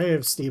I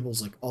have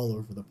stables like all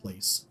over the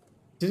place.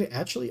 Did it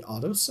actually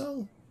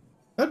auto-sell?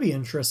 That'd be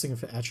interesting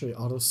if it actually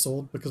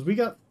auto-sold, because we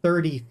got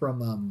 30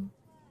 from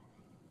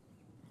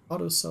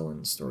auto-sell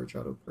and storage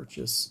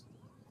auto-purchase.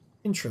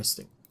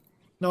 Interesting.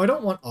 No, I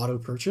don't want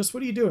auto-purchase.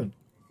 What are you doing?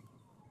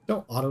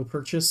 Don't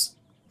auto-purchase.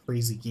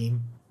 Crazy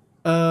game.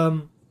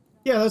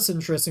 Yeah, that's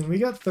interesting. We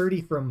got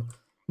 30 from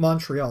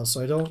Montreal,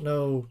 so I don't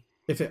know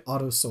if it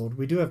auto-sold.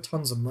 We do have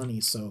tons of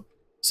money, so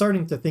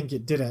starting to think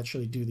it did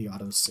actually do the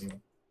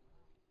auto-sale.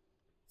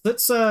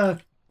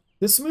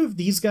 Let's move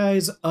these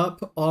guys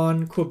up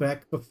on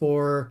Quebec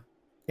before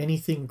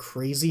anything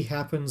crazy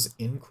happens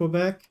in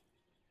Quebec.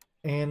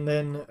 And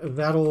then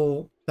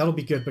that'll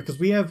be good, because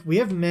we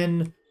have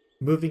men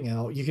moving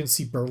out. You can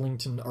see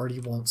Burlington already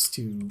wants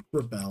to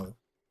rebel.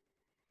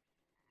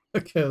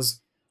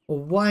 Because, well,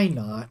 why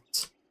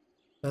not?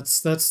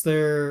 That's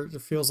their,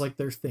 it feels like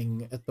their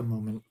thing at the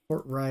moment.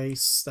 Fort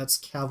Rice, that's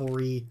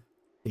cavalry.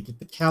 They get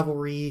the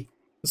cavalry.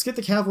 Let's get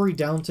the cavalry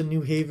down to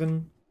New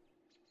Haven.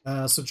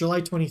 So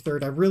July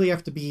 23rd, I really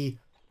have to be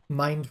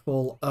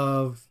mindful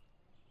of...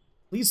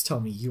 Please tell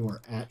me you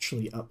are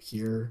actually up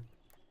here.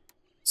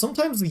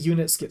 Sometimes the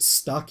units get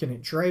stuck and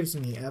it drives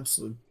me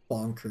absolute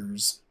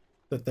bonkers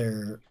that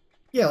they're...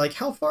 Yeah, like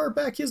how far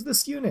back is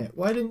this unit?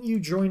 Why didn't you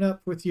join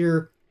up with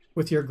your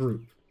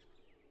group?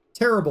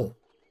 Terrible.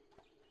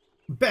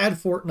 Bad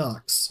Fort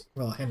Knox.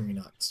 Well, Henry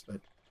Knox,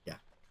 but yeah,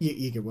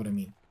 you get what I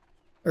mean.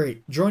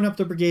 Alright, join up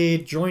the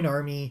brigade, join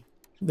army,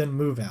 then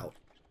move out.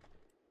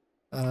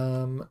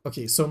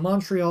 Okay, so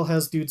Montreal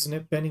has dudes in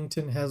it,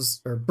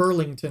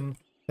 Burlington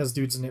has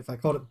dudes in it. If I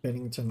called it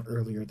Bennington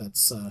earlier,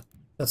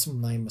 that's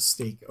my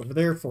mistake. Over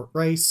there, Fort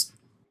Rice,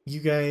 you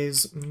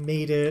guys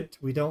made it.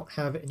 We don't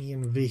have any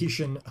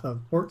invasion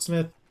of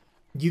Portsmouth.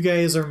 You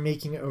guys are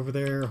making it over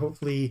there.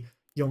 Hopefully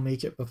you'll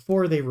make it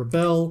before they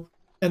rebel,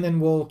 and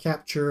then we'll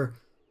capture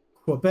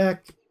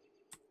Quebec.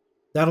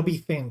 That'll be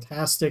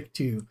fantastic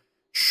to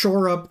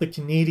shore up the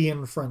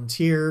Canadian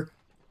frontier.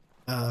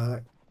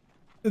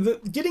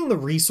 Getting the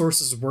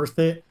resources worth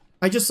it.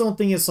 I just don't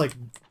think it's like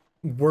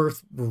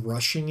worth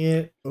rushing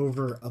it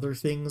over other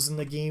things in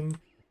the game.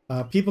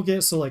 People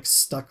get so like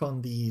stuck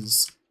on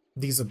these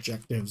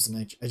objectives,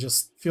 and I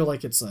just feel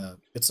like it's a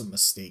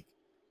mistake.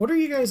 What are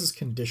you guys'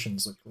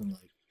 conditions looking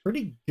like?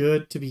 Pretty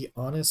good, to be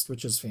honest,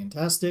 which is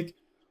fantastic.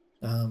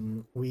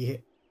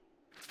 We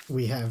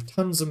have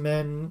tons of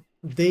men.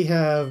 They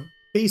have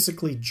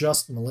basically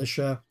just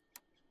militia.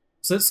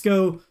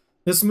 So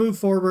let's move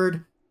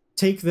forward,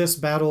 take this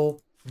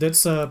battle.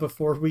 That's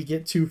before we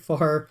get too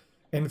far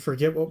and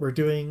forget what we're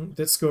doing.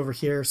 Let's go over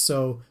here.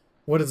 So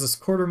what is this?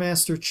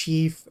 Quartermaster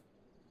Chief.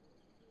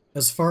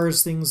 As far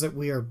as things that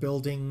we are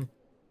building,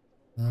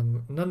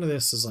 none of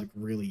this is like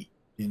really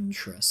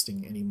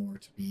interesting anymore,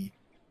 to be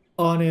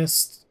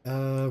honest.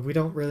 We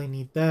don't really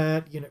need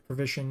that. Unit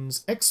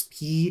provisions.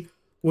 XP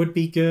would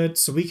be good.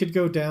 So we could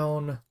go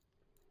down.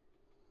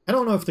 I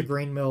don't know if the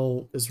grain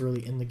mill is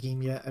really in the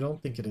game yet. I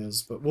don't think it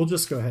is, but we'll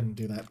just go ahead and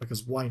do that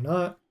because why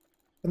not?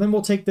 And then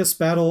we'll take this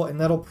battle, and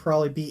that'll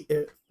probably be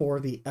it for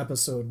the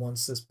episode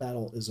once this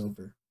battle is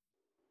over.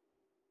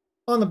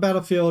 On the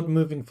battlefield,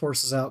 moving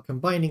forces out,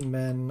 combining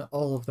men,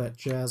 all of that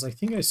jazz. I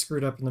think I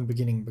screwed up in the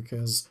beginning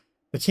because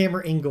the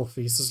camera angle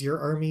faces your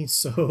army,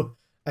 so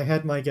I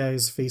had my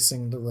guys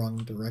facing the wrong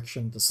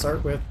direction to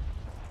start with.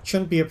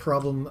 Shouldn't be a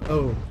problem.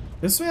 Oh,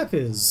 this map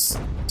is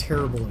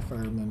terrible if I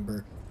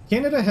remember.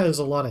 Canada has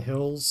a lot of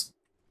hills,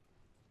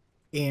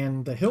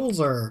 and the hills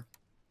are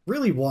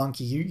really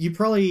wonky. You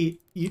probably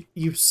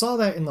you saw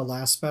that in the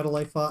last battle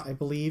I fought, I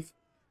believe,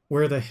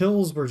 where the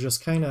hills were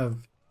just kind of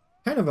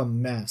a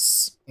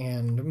mess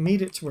and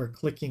made it to where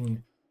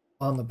clicking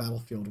on the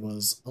battlefield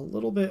was a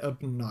little bit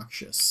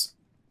obnoxious.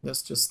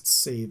 Let's just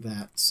say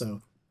that.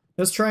 So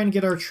let's try and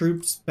get our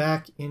troops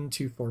back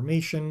into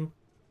formation.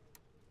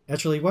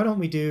 Actually, why don't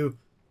we do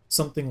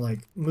something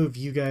like move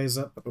you guys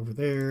up over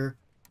there.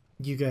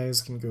 You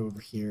guys can go over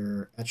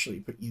here. Actually,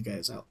 put you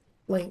guys out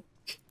flank.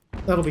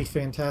 That'll be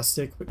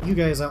fantastic. Put you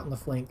guys out in the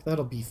flank.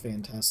 That'll be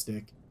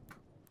fantastic.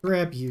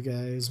 Grab you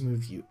guys,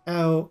 move you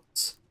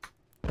out,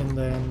 and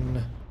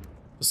then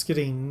just get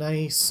a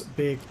nice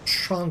big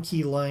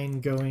chunky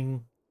line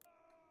going.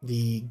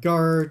 The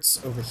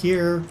guards over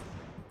here.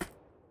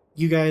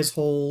 You guys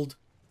hold,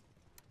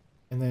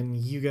 and then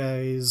you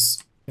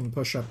guys can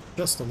push up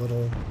just a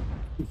little.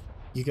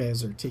 You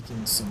guys are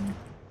taking some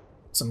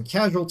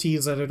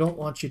casualties that I don't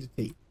want you to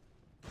take.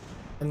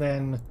 And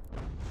then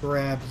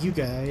grab you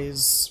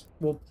guys.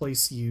 We'll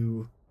place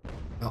you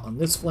out on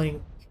this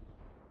flank.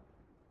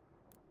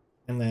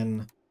 And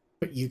then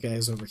put you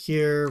guys over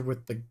here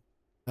with the...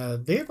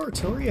 they have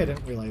artillery? I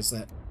didn't realize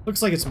that.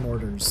 Looks like it's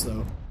mortars,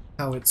 though.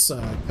 How it's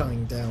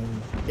coming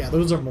down. Yeah,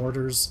 those are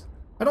mortars.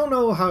 I don't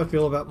know how I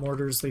feel about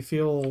mortars. They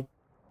feel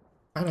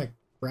kind of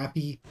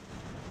crappy.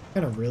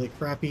 Kind of really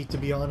crappy, to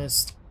be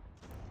honest.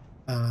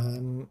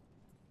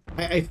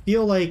 I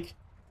feel like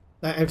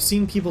I've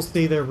seen people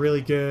say they're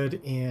really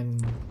good in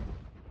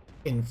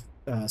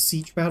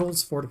siege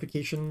battles,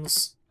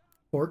 fortifications,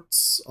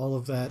 forts, all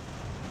of that.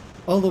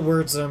 All the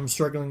words that I'm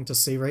struggling to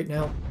say right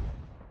now.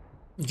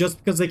 Just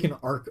because they can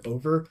arc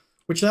over,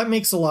 which that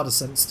makes a lot of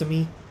sense to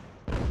me.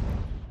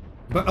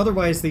 But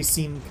otherwise they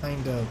seem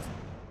kind of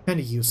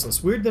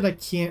useless. Weird that I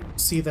can't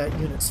see that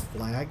unit's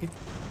flag.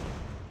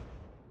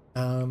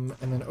 And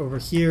then over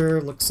here,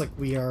 looks like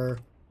we are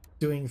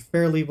doing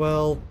fairly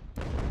well.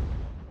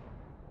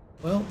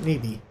 Well,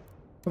 maybe.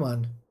 Come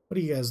on. What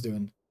are you guys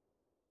doing?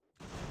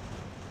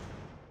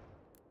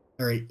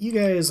 Alright, you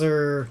guys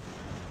are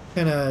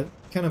kind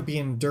of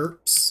being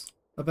derps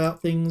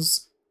about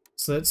things.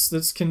 So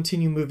let's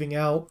continue moving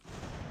out.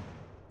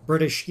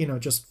 British, you know,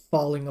 just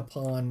falling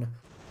upon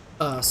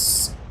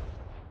us.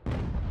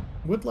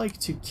 Would like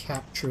to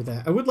capture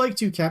that. I would like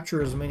to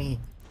capture as many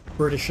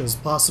British as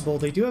possible.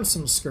 They do have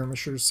some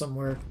skirmishers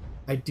somewhere.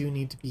 I do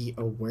need to be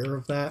aware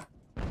of that.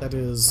 That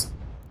is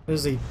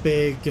a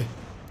big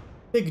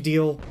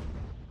deal.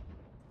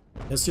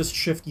 Let's just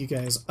shift you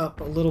guys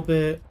up a little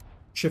bit.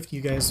 Shift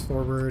you guys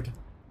forward.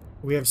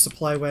 We have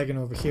supply wagon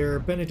over here.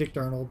 Benedict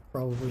Arnold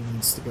probably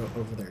needs to go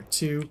over there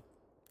too.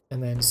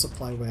 And then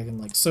supply wagon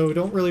like so.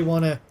 Don't really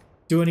want to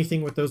do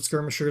anything with those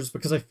skirmishers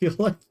because I feel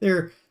like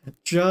they're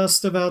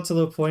just about to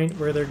the point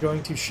where they're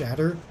going to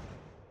shatter.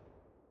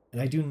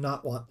 And I do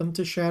not want them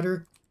to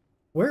shatter.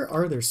 Where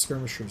are their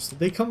skirmishers? Did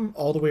they come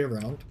all the way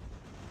around?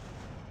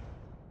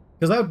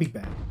 Because that would be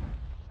bad.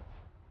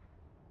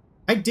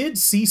 I did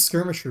see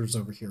skirmishers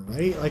over here,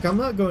 right? Like, I'm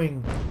not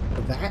going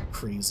that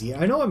crazy.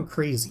 I know I'm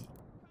crazy,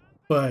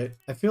 but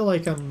I feel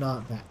like I'm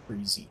not that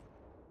crazy.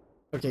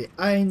 Okay,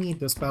 I need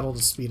this battle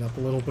to speed up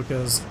a little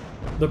because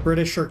the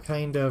British are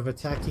kind of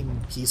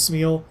attacking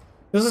piecemeal.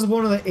 This is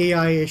one of the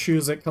AI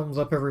issues that comes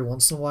up every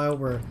once in a while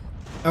where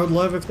I would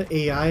love if the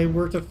AI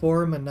were to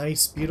form a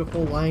nice,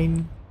 beautiful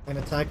line and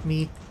attack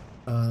me.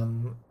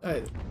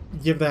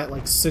 Give that,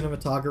 like,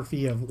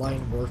 cinematography of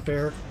line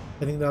warfare.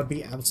 I think that would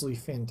be absolutely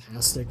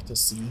fantastic to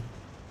see.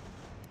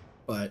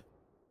 But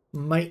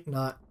might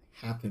not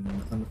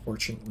happen,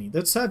 unfortunately.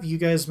 Let's have you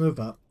guys move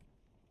up.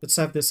 Let's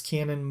have this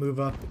cannon move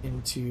up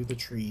into the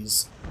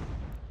trees.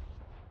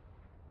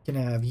 Can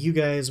have you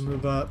guys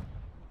move up.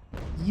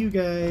 You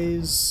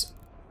guys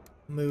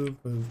move.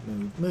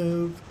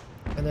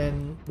 And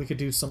then we could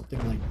do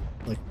something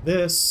like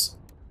this.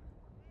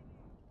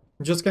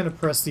 Just kind of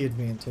press the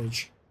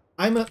advantage.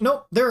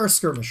 Nope, there are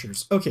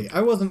skirmishers. Okay,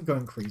 I wasn't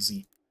going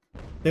crazy.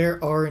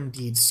 There are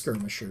indeed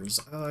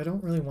skirmishers. I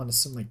don't really want to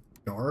send my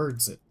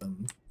guards at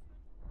them.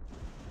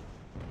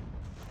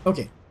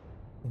 Okay.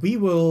 We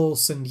will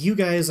send you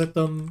guys at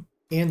them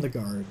and the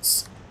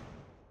guards.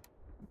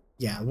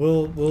 yeah,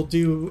 we'll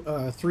do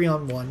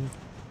 3-on-1.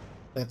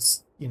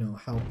 That's, you know,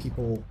 how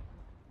people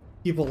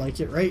like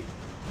it, right?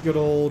 Good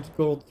old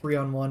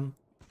 3-on-1.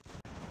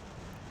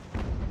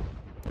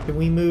 Can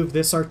we move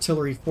this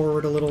artillery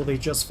forward a little? They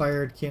just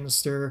fired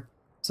canister,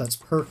 so that's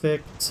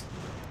perfect.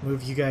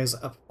 Move you guys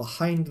up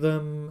behind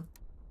them.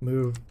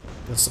 Move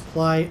the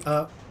supply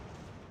up.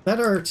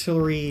 That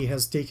artillery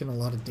has taken a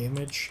lot of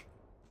damage.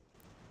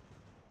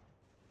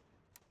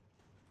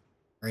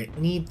 Alright,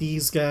 need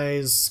these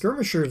guys.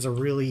 Skirmishers are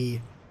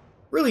really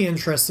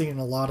interesting in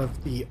a lot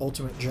of the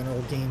Ultimate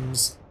General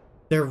games.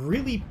 They're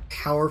really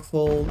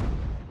powerful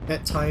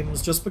at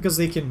times just because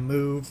they can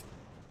move,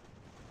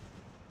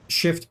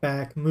 shift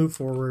back, move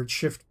forward,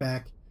 shift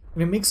back,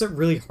 and it makes it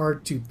really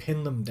hard to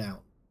pin them down.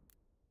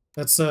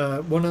 That's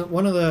one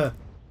of the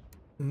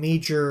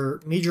major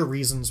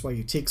reasons why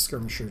you take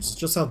skirmishers. It's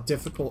just how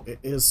difficult it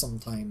is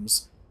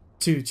sometimes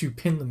to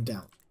pin them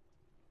down.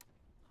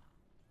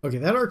 Okay,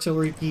 that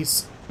artillery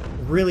piece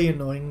really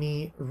annoying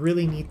me.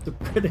 Really need the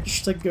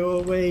British to go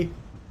away.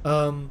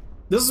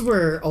 This is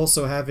where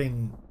also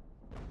having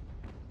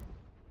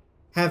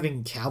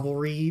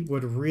cavalry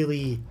would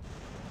really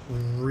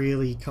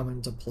come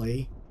into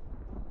play.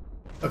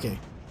 Okay,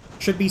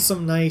 should be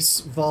some nice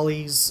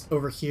volleys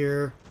over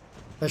here.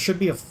 That should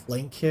be a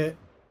flank hit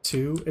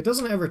too. It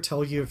doesn't ever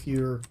tell you if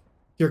you're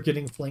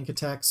getting flank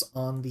attacks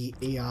on the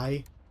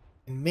AI,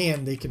 and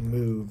man, they can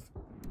move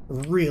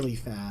really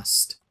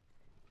fast.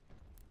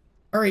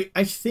 Alright,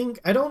 I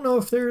don't know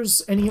if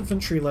there's any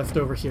infantry left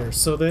over here,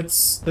 so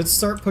let's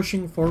start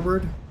pushing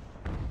forward.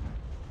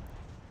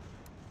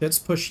 Let's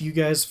push you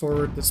guys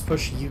forward, let's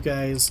push you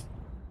guys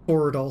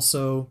forward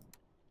also.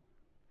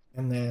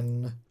 And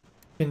then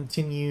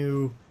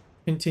continue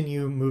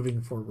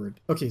moving forward.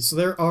 Okay, so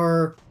there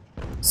are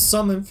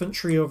some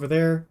infantry over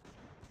there,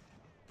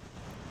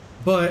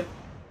 but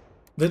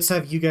let's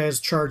have you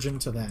guys charge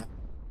into that.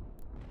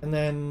 And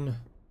then...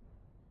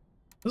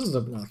 this is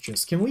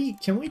obnoxious. Can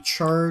we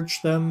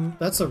charge them?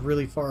 That's a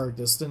really far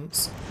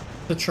distance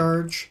to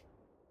charge.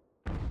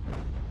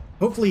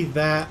 Hopefully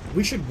that...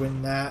 we should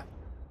win that.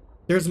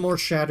 There's more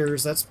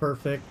shatters. That's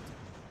perfect.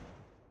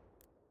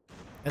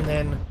 And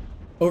then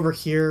over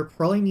here,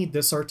 probably need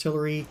this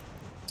artillery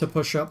to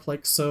push up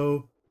like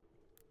so.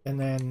 And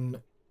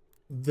then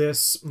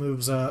this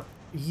moves up.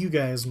 You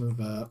guys move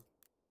up.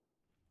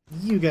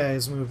 You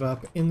guys move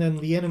up. And then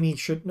the enemy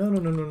should...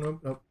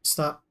 no.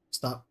 Stop.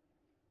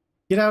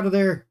 Get out of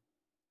there.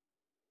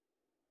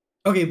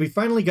 Okay, we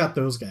finally got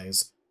those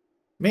guys.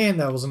 Man,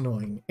 that was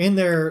annoying. And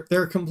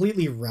they're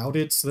completely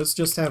routed, so let's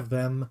just have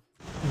them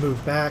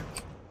move back.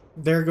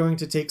 They're going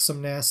to take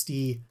some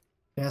nasty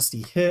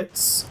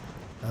hits.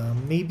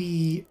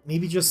 Maybe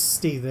just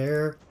stay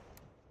there.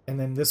 And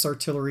then this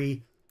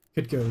artillery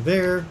could go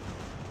there.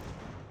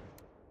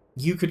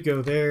 You could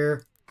go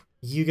there.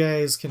 You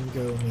guys can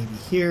go maybe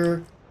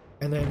here.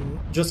 And then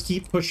just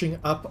keep pushing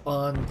up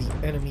on the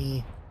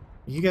enemy.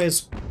 You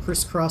guys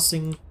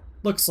crisscrossing?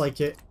 Looks like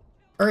it.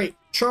 Alright,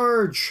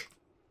 charge!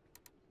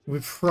 We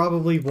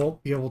probably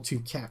won't be able to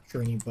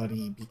capture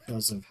anybody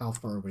because of how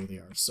far away they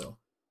are, so...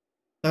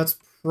 that's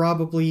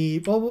probably...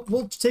 well,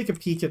 we'll take a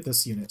peek at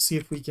this unit, see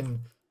if we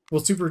can...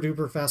 we'll super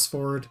duper fast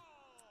forward.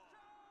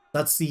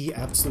 That's the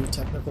absolute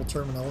technical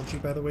terminology,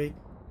 by the way.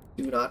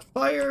 Do not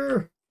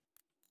fire!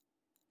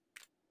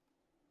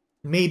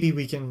 Maybe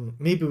we can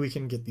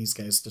get these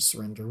guys to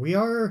surrender. We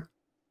are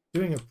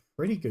doing a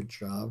pretty good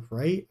job,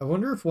 right? I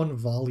wonder if one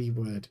volley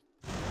would...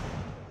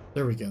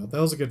 there we go. That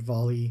was a good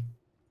volley.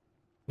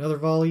 Another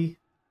volley?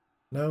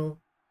 No.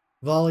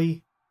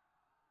 Volley?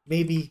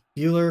 Maybe.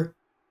 Bueller?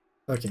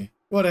 Okay.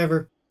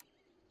 Whatever.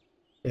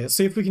 Yeah,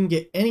 see if we can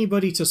get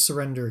anybody to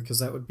surrender, because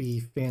that would be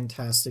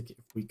fantastic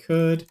if we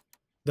could.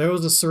 There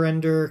was a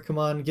surrender. Come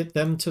on, get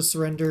them to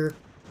surrender.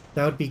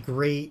 That would be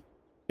great.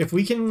 If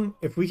we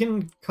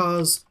can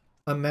cause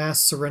a mass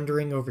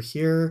surrendering over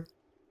here...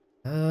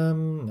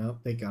 nope,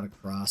 they got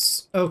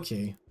across.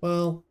 Okay,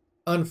 well,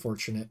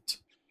 unfortunate.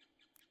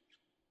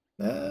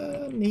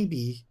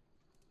 Maybe.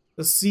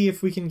 Let's see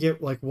if we can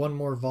get, like, one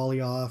more volley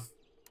off.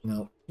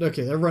 No.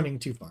 Okay, they're running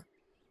too far.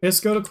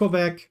 Let's go to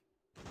Quebec.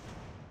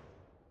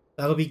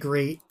 That'll be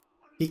great.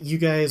 Get you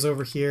guys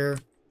over here.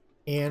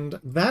 And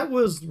that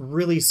was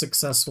really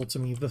successful to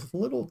me. The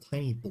little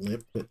tiny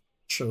blip that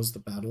shows the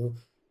battle,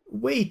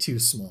 way too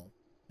small.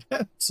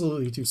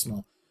 Absolutely too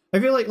small. I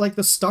feel like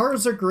the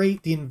stars are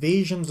great, the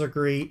invasions are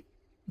great.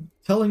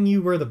 Telling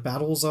you where the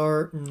battles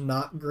are,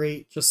 not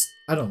great. Just,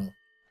 I don't know.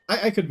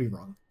 I could be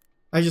wrong.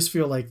 I just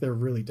feel like they're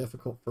really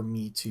difficult for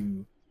me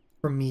to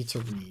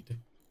read.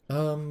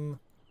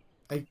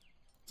 I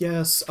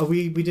guess... oh,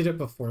 we did it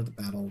before the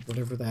battle,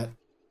 whatever that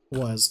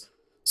was.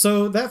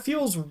 So that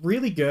feels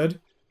really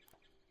good.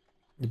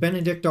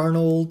 Benedict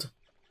Arnold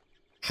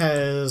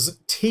has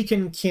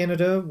taken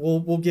Canada.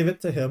 We'll give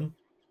it to him.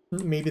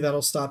 Maybe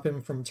that'll stop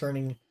him from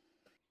turning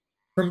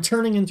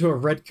into a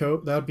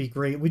redcoat. That would be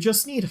great. We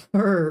just need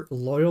our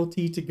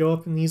loyalty to go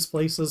up in these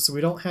places so we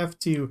don't have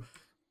to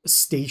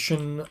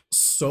station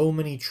so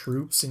many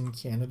troops in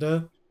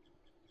Canada,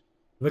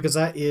 because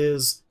that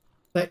is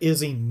That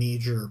is a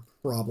major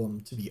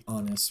problem, to be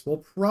honest. We'll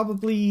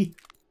probably...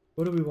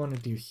 What do we want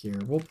to do here?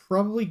 We'll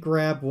probably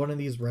grab one of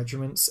these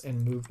regiments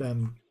and move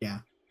them... Yeah.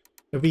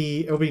 It'll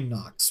be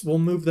Knox. We'll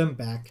move them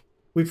back.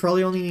 We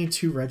probably only need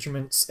 2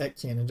 regiments at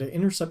Canada.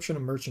 Interception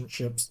of merchant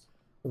ships.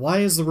 Why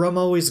is the rum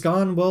always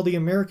gone? Well, the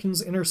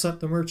Americans intercept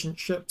the merchant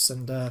ships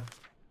and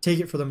take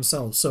it for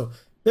themselves. So,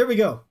 there we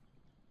go.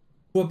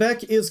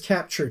 Quebec is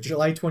captured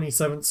July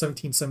 27th,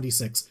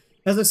 1776.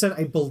 As I said,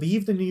 I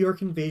believe the New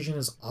York invasion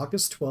is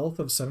August 12th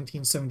of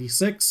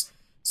 1776.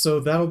 So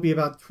that'll be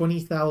about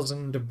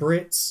 20,000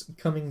 Brits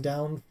coming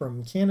down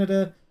from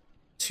Canada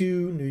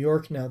to New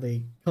York. Now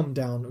they come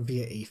down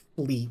via a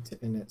fleet,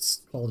 and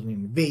it's called an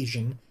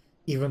invasion,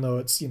 even though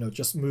it's, you know,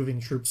 just moving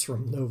troops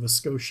from Nova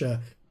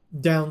Scotia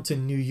down to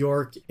New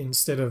York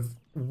instead of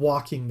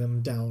walking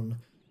them down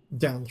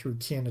through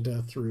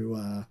Canada,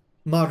 through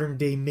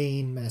modern-day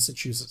Maine,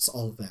 Massachusetts,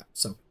 all of that.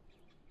 So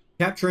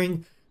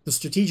capturing the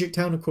strategic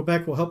town of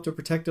Quebec will help to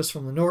protect us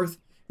from the north.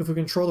 If we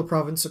control the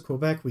province of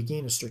Quebec, we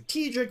gain a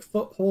strategic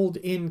foothold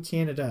in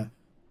Canada.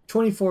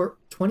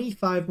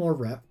 25 more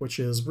rep, which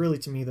is really,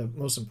 to me, the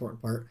most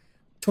important part.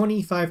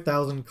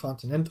 25,000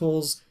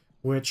 Continentals,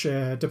 which,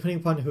 depending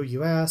upon who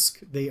you ask,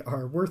 they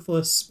are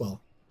worthless.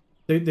 Well,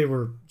 they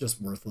were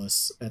just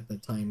worthless at the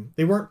time.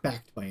 They weren't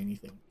backed by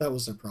anything. That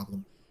was their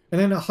problem. And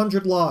then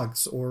 100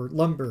 logs, or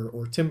lumber,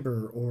 or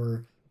timber,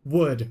 or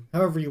wood,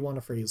 however you want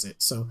to phrase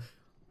it. So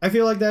I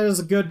feel like that is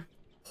a good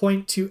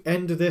point to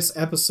end this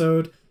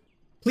episode.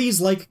 Please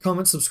like,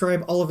 comment,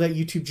 subscribe, all of that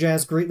YouTube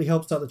jazz greatly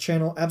helps out the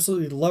channel.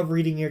 Absolutely love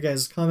reading your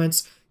guys'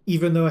 comments.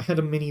 Even though I had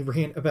a mini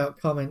rant about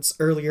comments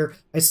earlier,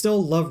 I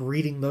still love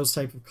reading those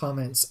type of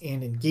comments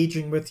and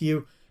engaging with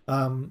you.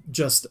 I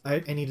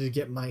needed to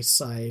get my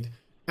side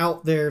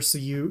out there so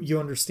you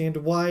understand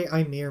why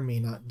I may or may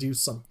not do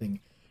something.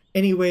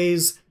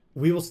 Anyways,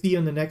 we will see you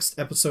in the next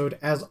episode.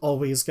 As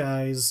always,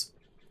 guys,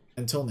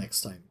 until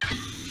next time.